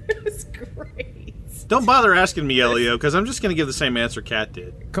was great. Don't bother asking me, Elio, because I'm just going to give the same answer Kat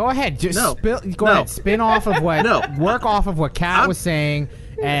did. Go ahead. Go ahead. Spin off of what. Work off of what Kat was saying,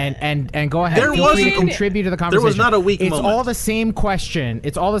 and go ahead. Feel free to contribute to the conversation. There was not a weak moment. It's all the same question.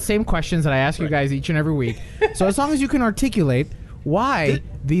 It's all the same questions that I ask you guys each and every week. So as long as you can articulate why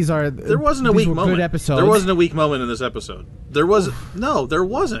these are there wasn't a weak moment. Good episodes. There wasn't a weak moment in this episode. There was there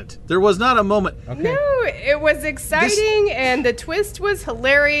wasn't. There was not a moment. Okay. No, it was exciting and the twist was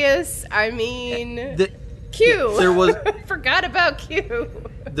hilarious. I mean, Q. There was forgot about Q.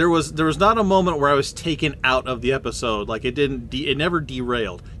 There was not a moment where I was taken out of the episode. Like it didn't. It never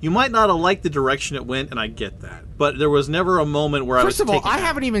derailed. You might not have liked the direction it went, and I get that. But there was never a moment where I was. First of all, I out.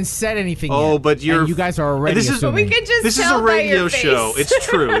 haven't even said anything. Oh, yet, but you guys are already. This is. Assuming. We could just. This tell is a radio by your face. show. It's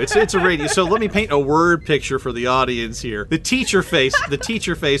true. It's a radio. So let me paint a word picture for the audience here. The teacher face. The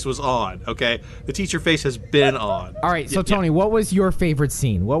teacher face was on. Okay, the teacher face has been on. All right. So Tony, what was your favorite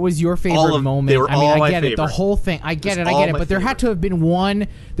scene? What was your favorite moment? They were all I get my it. The whole thing. I get it. But there had to have been one.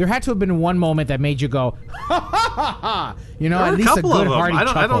 There had to have been one moment that made you go, ha ha ha ha. You know, at least a good hearty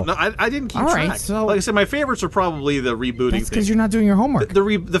chuckle. I don't know. I didn't keep track. Right, so like I said, my favorites are probably the rebooting. That's because you're not doing your homework.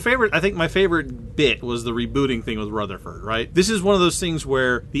 The favorite. I think my favorite bit was the rebooting thing with Rutherford. Right. This is one of those things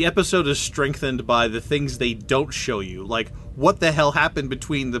where the episode is strengthened by the things they don't show you, like what the hell happened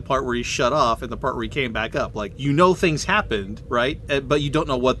between the part where he shut off and the part where he came back up. Like things happened, right? But you don't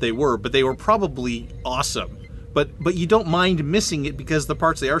know what they were. But they were probably awesome. But you don't mind missing it because the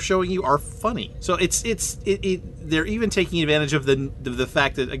parts they are showing you are funny. So they're even taking advantage of the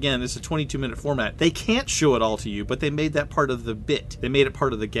fact that, again, it's a 22-minute format. They can't show it all to you, but they made that part of the bit. They made it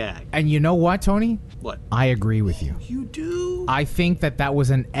part of the gag. And you know what, Tony? What? I agree with you. You do? I think that was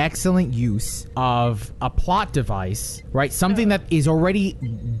an excellent use of a plot device, right? Something that is already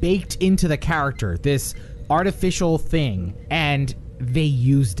baked into the character, this artificial thing, and they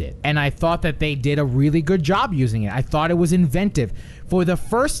used it. And I thought that they did a really good job using it. I thought it was inventive. For the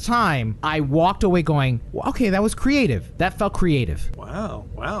first time, I walked away going, well, okay, that was creative. That felt creative.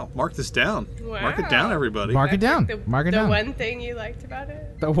 Wow. Mark this down. Wow. Mark it down, everybody. Mark it down. Mark it down. The one thing you liked about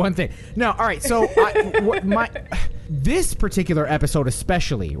it? The one thing. No, all right. So this particular episode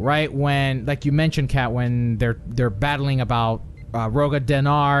especially, right, when, like you mentioned, Kat, when they're battling about Roga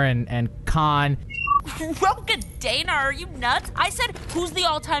Dinar and Khan. Roga Dana, are you nuts? I said, who's the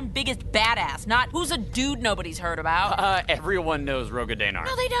all-time biggest badass, not who's a dude nobody's heard about. Everyone knows Roga Dana.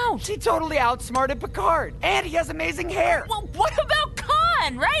 No, they don't. He totally outsmarted Picard, and he has amazing hair. Well, what about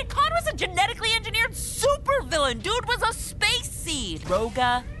Khan, right? Khan was a genetically engineered supervillain. Dude was a space seed.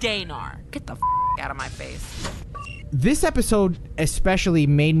 Roga Dana. Get the out of my face. This episode especially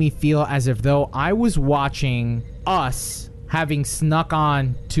made me feel as if though I was watching us having snuck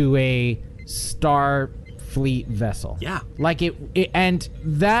on to a Starfleet vessel. Yeah. Like and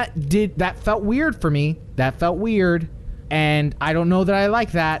that felt weird for me. That felt weird. And I don't know that I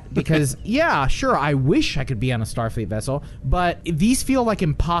like that because, yeah, sure, I wish I could be on a Starfleet vessel, but these feel like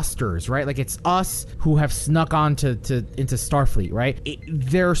imposters, right? Like it's us who have snuck on into Starfleet, right? It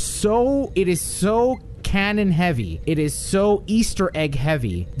is so canon heavy. It is so Easter egg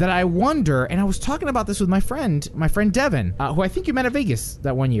heavy that I wonder, and I was talking about this with my friend Devin, who I think you met at Vegas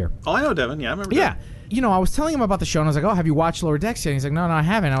that one year. Oh, I know Devin. Yeah, I remember Yeah. Devin. You know, I was telling him about the show, and I was like, oh, have you watched Lower Decks yet? And he's like, no, I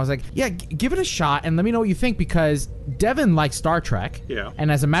haven't. I was like, yeah, give it a shot, and let me know what you think, because Devin likes Star Trek. Yeah.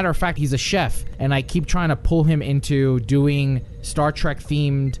 And as a matter of fact, he's a chef, and I keep trying to pull him into doing Star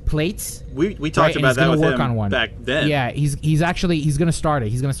Trek-themed plates. We talked about that with him back then. Yeah, he's going to start it.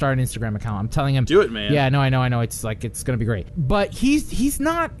 He's going to start an Instagram account. I'm telling him. Do it, man. Yeah, no, I know. It's going to be great. But he's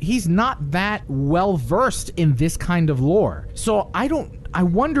not that well-versed in this kind of lore. So I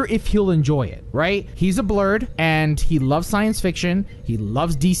wonder if he'll enjoy it, right? He's a blurred, and he loves science fiction. He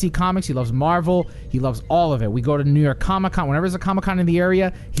loves DC Comics. He loves Marvel. He loves all of it. We go to New York Comic-Con. Whenever there's a Comic-Con in the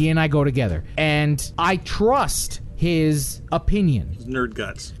area, he and I go together. And I trust his opinion. His nerd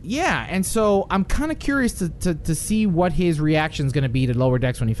guts. Yeah, and so I'm kind of curious to see what his reaction is going to be to Lower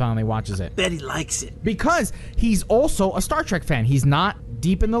Decks when he finally watches it. Bet he likes it. Because he's also a Star Trek fan. He's not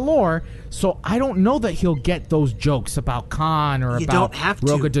deep in the lore, so I don't know that he'll get those jokes about Khan or about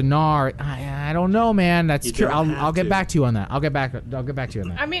Roga Dinar. I don't know, man. That's true. I'll get back to you on that. I'll get back to you on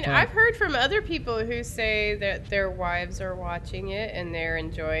that. I mean, I've heard from other people who say that their wives are watching it and they're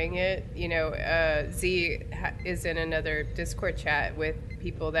enjoying it. You know, Z is in another Discord chat with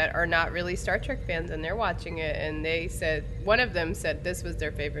people that are not really Star Trek fans, and they're watching it, and they said, one of them said this was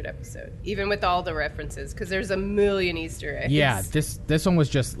their favorite episode, even with all the references, because there's a million Easter eggs. Yeah, this one was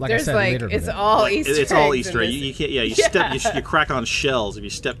just like there's I said. It's all Easter eggs. It's all Easter eggs. You can't. Yeah, you crack on shells if you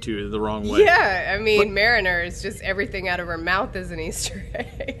step to it the wrong way. Yeah, I mean, Mariner is just everything out of her mouth is an Easter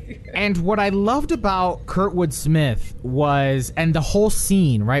egg. And what I loved about Kurtwood Smith was, and the whole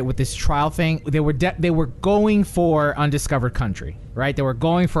scene, right, with this trial thing, they were going for Undiscovered Country, right? They were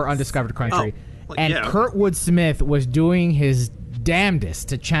going for Undiscovered Country. Oh, and yeah. Kurtwood Smith was doing his damnedest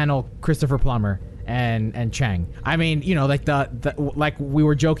to channel Christopher Plummer and Chang. I mean, you know, like the like we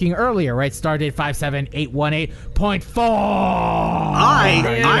were joking earlier, right? Stardate 57818.4.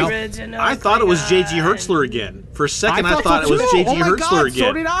 I thought it was J.G. Hertzler again. For a second, I thought it was J.G. Hertzler again.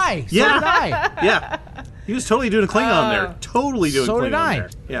 So did I. Yeah. He was totally doing a Klingon there. Totally doing Klingon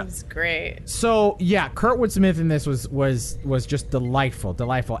there. Yeah. It was great. So, yeah, Kurtwood Smith in this was just delightful.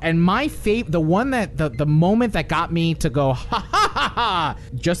 And my the one that, the moment that got me to go, ha, ha, ha, ha,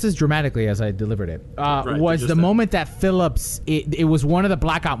 just as dramatically as I delivered it, was the moment that Phillips, it was one of the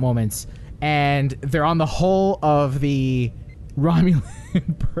blackout moments, and they're on the hull of the Romulan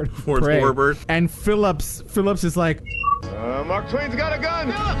bird of prey. Warbird. And Phillips is like, Mark Twain's got a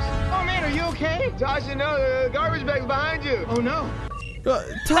gun. Phillips! Oh, man, are you okay? Tasha, no, the garbage bag's behind you. Oh, no.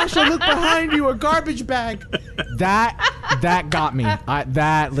 Tasha, look behind you, a garbage bag. That got me.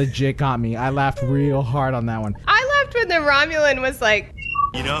 That legit got me. I laughed real hard on that one. I laughed when the Romulan was like,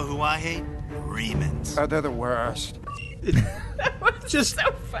 you know who I hate? Remans. Oh, they're the worst. That was just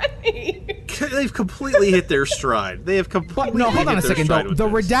so funny. They've completely hit their stride. They have completely hold on a second, though. The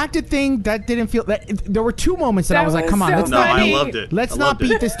redacted thing, that didn't feel... there were two moments that I was like, come on, let's I loved it. Let's not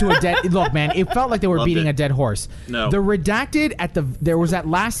beat this to a dead... Look, man, it felt like they were beating a dead horse. No. The redacted there was that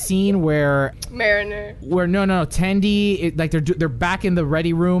last scene where... Mariner. Where, no, Tendi, like they're back in the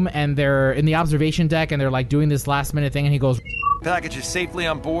ready room and they're in the observation deck and they're like doing this last minute thing and he goes... Package is safely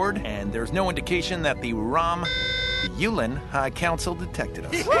on board and there's no indication that the Yulin High Council detected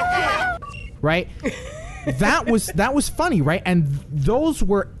us. Right? That was funny, right? And those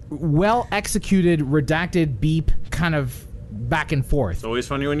were well executed, redacted beep kind of back and forth. It's always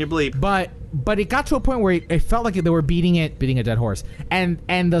funny when you bleep. But it got to a point where it felt like they were beating a dead horse. And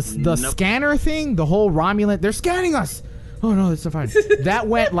the scanner thing, the whole Romulan, they're scanning us. Oh no, that's not fine. That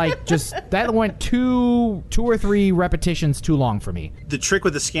went two or three repetitions too long for me. The trick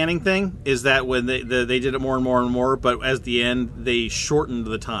with the scanning thing is that when they did it more and more and more, but as the end they shortened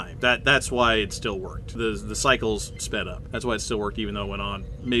the time. That's why it still worked. The cycles sped up. That's why it still worked, even though it went on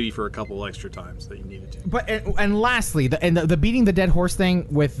maybe for a couple extra times that you needed to. But and lastly, the beating the dead horse thing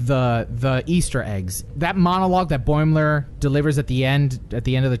with the Easter eggs. That monologue that Boimler delivers at the end of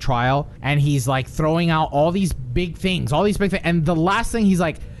the trial, and he's like throwing out all these big things, and the last thing he's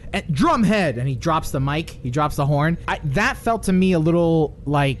like, drumhead, and he drops the mic, he drops the horn. That felt to me a little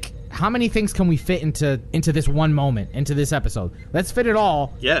like, how many things can we fit into this one moment, into this episode? Let's fit it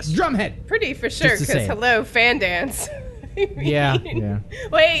all. Yes. Drumhead. Pretty for sure, because hello, fan dance. Yeah.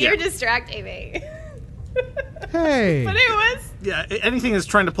 Wait, you're distracting me. Hey. But it was... Yeah, anything that's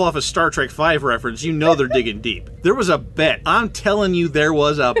trying to pull off a Star Trek V reference, you know they're digging deep. There was a bet. I'm telling you, there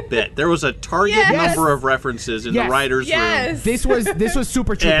was a bet. There was a target number of references in the writer's room. This was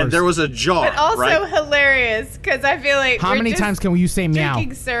Super Troopers. And there was a jar, but also hilarious, because I feel like how many times can you say meow?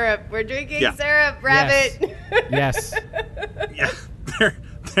 Drinking syrup. We're drinking syrup, rabbit. Yes. Yeah.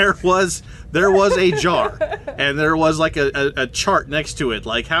 There was a jar, and there was like a chart next to it,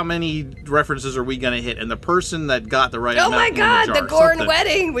 like how many references are we going to hit, and the person that got the right amount. Oh my God, the jar, the Gorn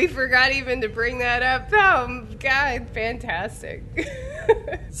wedding! We forgot even to bring that up. Oh God, fantastic!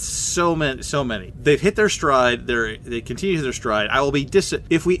 So many. They've hit their stride. They continue to their stride. I will be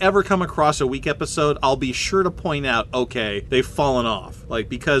if we ever come across a weak episode, I'll be sure to point out, okay, they've fallen off,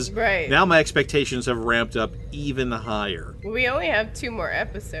 because now my expectations have ramped up even higher. We only have 2 more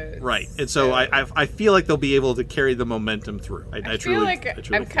episodes. Right. And so I feel like they'll be able to carry the momentum through. I feel like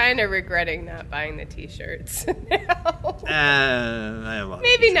I'm kind of regretting not buying the t-shirts now. I have a lot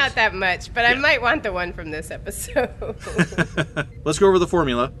Maybe not that much, but I might want the one from this episode. Let's go over the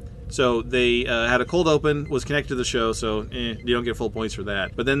formula. So they had a cold open, was connected to the show, so you don't get full points for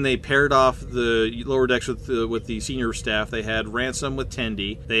that. But then they paired off the lower decks with the senior staff. They had Ransom with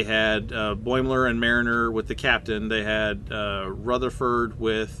Tendi. They had Boimler and Mariner with the captain. They had Rutherford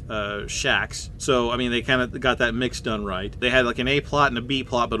with Shax. So, I mean, they kind of got that mix done right. They had like an A plot and a B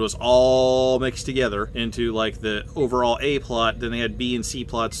plot, but it was all mixed together into like the overall A plot. Then they had B and C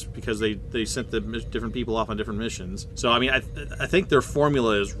plots because they sent the different people off on different missions. So, I mean, I think their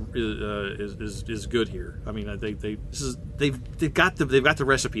formula is good here. I mean, they've got the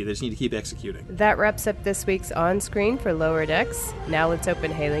recipe. They just need to keep executing. That wraps up this week's On Screen for Lower Decks. Now let's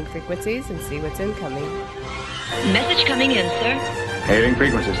open hailing frequencies and see what's incoming. Message coming in, sir. Hailing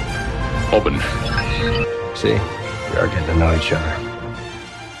frequencies. Open. See, we are getting to know each other.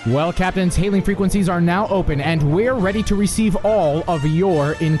 Well, Captains, hailing frequencies are now open, and we're ready to receive all of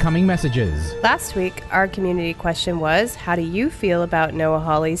your incoming messages. Last week, our community question was, how do you feel about Noah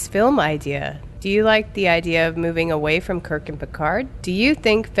Hawley's film idea? Do you like the idea of moving away from Kirk and Picard? Do you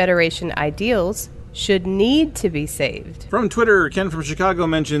think Federation ideals should need to be saved. From Twitter, Ken from Chicago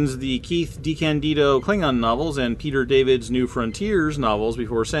mentions the Keith DeCandido Klingon novels and Peter David's New Frontiers novels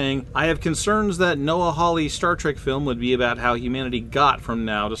before saying, I have concerns that Noah Hawley's Star Trek film would be about how humanity got from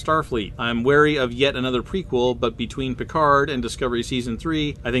now to Starfleet. I'm wary of yet another prequel, but between Picard and Discovery Season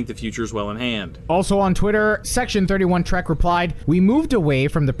 3, I think the future's well in hand. Also on Twitter, Section 31 Trek replied, we moved away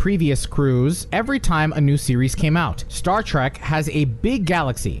from the previous crews every time a new series came out. Star Trek has a big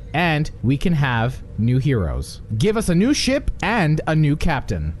galaxy, and we can have new heroes. Give us a new ship and a new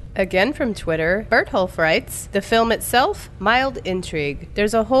captain. Again from Twitter, Bertholf writes, the film itself, mild intrigue.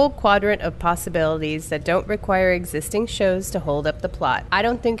 There's a whole quadrant of possibilities that don't require existing shows to hold up the plot. I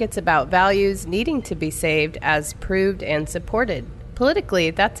don't think it's about values needing to be saved as proved and supported.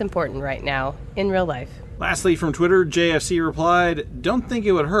 Politically, that's important right now, in real life. Lastly, from Twitter, JFC replied, don't think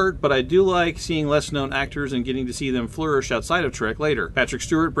it would hurt, but I do like seeing less-known actors and getting to see them flourish outside of Trek later. Patrick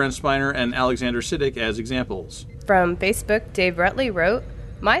Stewart, Brent Spiner, and Alexander Siddig as examples. From Facebook, Dave Rutley wrote,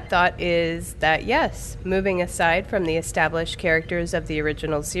 my thought is that yes, moving aside from the established characters of the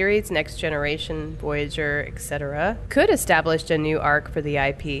original series, Next Generation, Voyager, etc., could establish a new arc for the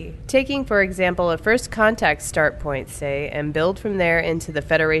IP. Taking, for example, a First Contact start point, say, and build from there into the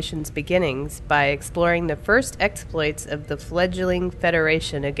Federation's beginnings by exploring the first exploits of the fledgling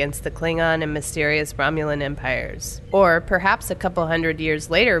Federation against the Klingon and mysterious Romulan empires. Or perhaps a couple hundred years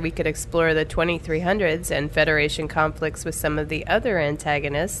later, we could explore the 2300s and Federation conflicts with some of the other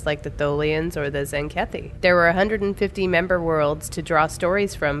antagonists like the Tholians or the Zenkethi. There were 150 member worlds to draw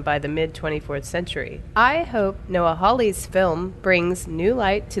stories from by the mid-24th century. I hope Noah Hawley's film brings new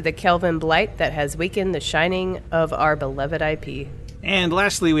light to the Kelvin blight that has weakened the shining of our beloved IP. And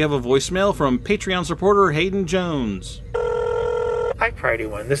lastly, we have a voicemail from Patreon supporter Hayden Jones. Hi, Priority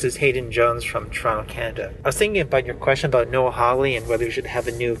One. This is Hayden Jones from Toronto, Canada. I was thinking about your question about Noah Hawley and whether we should have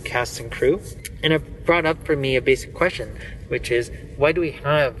a new cast and crew. And it brought up for me a basic question, which is, why do we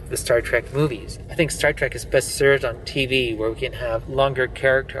have the Star Trek movies? I think Star Trek is best served on TV, where we can have longer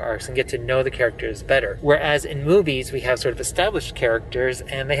character arcs and get to know the characters better. Whereas in movies, we have sort of established characters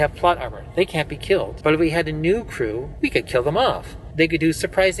and they have plot armor. They can't be killed. But if we had a new crew, we could kill them off. They could do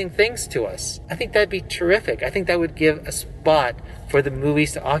surprising things to us. I think that'd be terrific. I think that would give a spot for the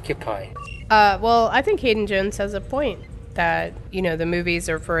movies to occupy. Well, I think Hayden Jones has a point that, you know, the movies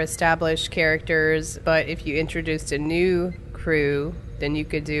are for established characters, but if you introduced a new crew, then you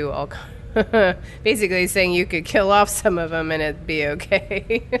could do all basically saying you could kill off some of them and it'd be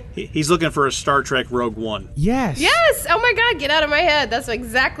okay. He's looking for a Star Trek Rogue One. Yes. Yes! Oh my god, get out of my head. That's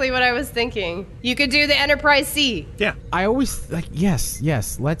exactly what I was thinking. You could do the Enterprise C. Yeah. I always,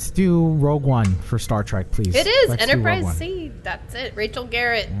 yes. Let's do Rogue One for Star Trek, please. It is. Let's Enterprise C. That's it. Rachel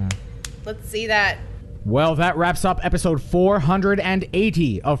Garrett. Yeah. Let's see that. Well, that wraps up episode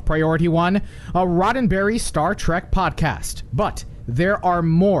 480 of Priority One, a Roddenberry Star Trek podcast. But there are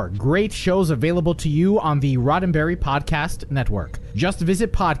more great shows available to you on the Roddenberry Podcast Network. Just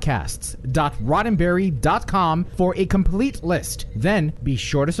visit podcasts.roddenberry.com for a complete list. Then be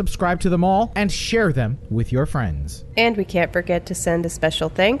sure to subscribe to them all and share them with your friends. And we can't forget to send a special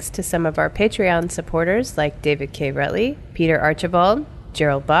thanks to some of our Patreon supporters like David K. Rutley, Peter Archibald,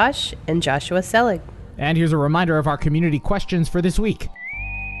 Gerald Bosch, and Joshua Selig. And here's a reminder of our community questions for this week.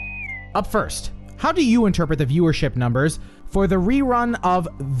 Up first, how do you interpret the viewership numbers for the rerun of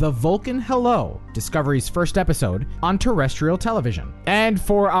The Vulcan Hello, Discovery's first episode, on terrestrial television? And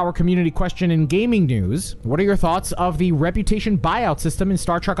for our community question in gaming news, what are your thoughts of the reputation buyout system in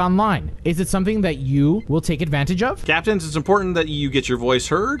Star Trek Online? Is it something that you will take advantage of? Captains, it's important that you get your voice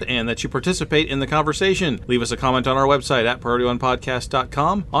heard and that you participate in the conversation. Leave us a comment on our website at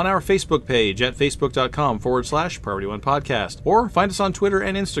PriorityOnePodcast.com, on our Facebook page at Facebook.com/PriorityOnePodcast, or find us on Twitter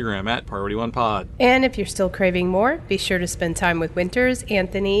and Instagram at PriorityOnePod. And if you're still craving more, be sure to spend time with Winters,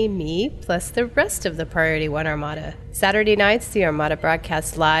 Anthony, me, plus the rest of the Priority One Armada. Saturday nights, the Armada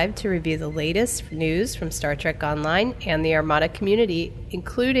broadcasts live to review the latest news from Star Trek Online and the Armada community,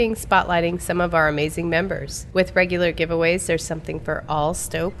 including spotlighting some of our amazing members. With regular giveaways, there's something for all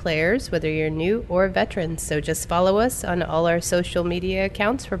STO players, whether you're new or veteran. So just follow us on all our social media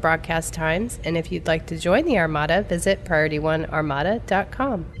accounts for broadcast times. And if you'd like to join the Armada, visit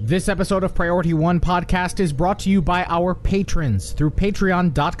PriorityOneArmada.com. This episode of Priority One Podcast is brought to you by our patrons through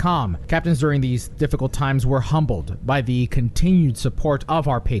Patreon.com. Captains, during these difficult times, we're humbled by the continued support of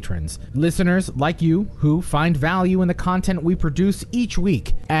our patrons, listeners like you who find value in the content we produce each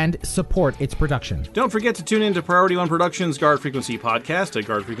week and support its production. Don't forget to tune in to Priority One Productions' Guard Frequency podcast at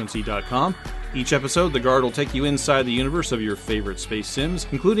guardfrequency.com. Each episode, the Guard will take you inside the universe of your favorite space sims,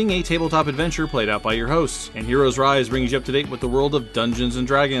 including a tabletop adventure played out by your hosts. And Heroes Rise brings you up to date with the world of Dungeons &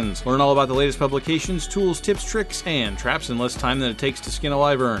 Dragons. Learn all about the latest publications, tools, tips, tricks, and traps in less time than it takes to skin a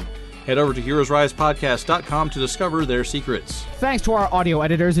wyvern. Head over to heroesrisepodcast.com to discover their secrets. Thanks to our audio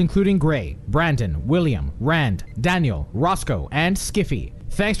editors, including Gray, Brandon, William, Rand, Daniel, Roscoe, and Skiffy.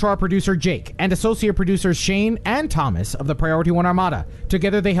 Thanks to our producer Jake and associate producers Shane and Thomas of the Priority One Armada.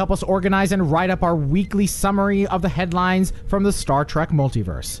 Together they help us organize and write up our weekly summary of the headlines from the Star Trek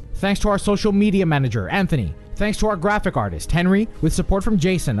multiverse. Thanks to our social media manager Anthony. Thanks to our graphic artist Henry, with support from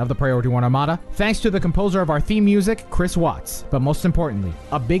Jason of the Priority One Armada. Thanks to the composer of our theme music, Chris Watts. But most importantly,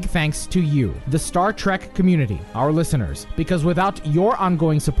 a big thanks to you, the Star Trek community, our listeners, because without your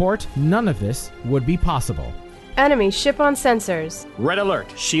ongoing support, none of this would be possible. Enemy ship on sensors. Red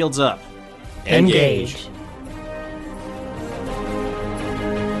alert. Shields up. Engage.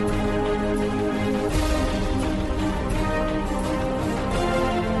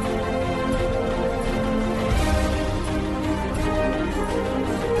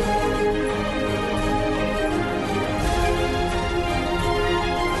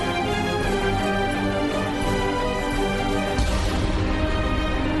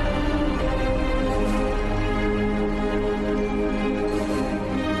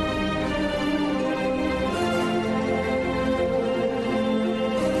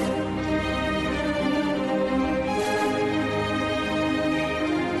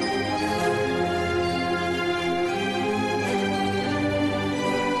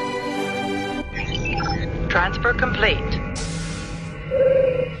 Transfer complete.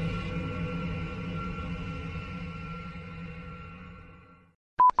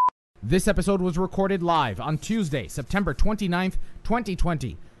 This episode was recorded live on Tuesday, September 29th,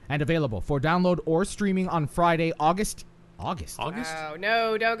 2020, and available for download or streaming on Friday, August? Oh,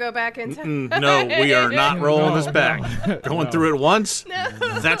 no, don't go back in time. No, we are not rolling this back. Going through it once,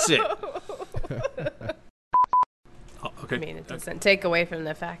 that's it. Okay. I mean, it doesn't take away from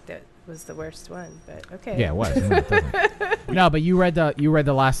the fact that it was the worst one, but okay. Yeah, it was. No, it doesn't. No, but you read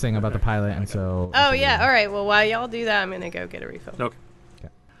the last thing about the pilot, and so. Oh yeah, all right. Well, while y'all do that, I'm gonna go get a refill. Okay.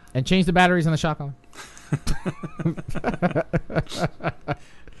 And change the batteries on the shotgun.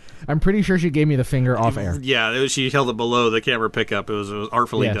 I'm pretty sure she gave me the finger off air. Yeah, she held it below the camera pickup. It was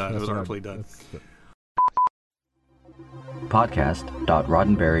artfully done. It was artfully done.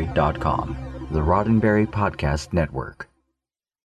 Podcast.roddenberry.com, the Roddenberry Podcast Network.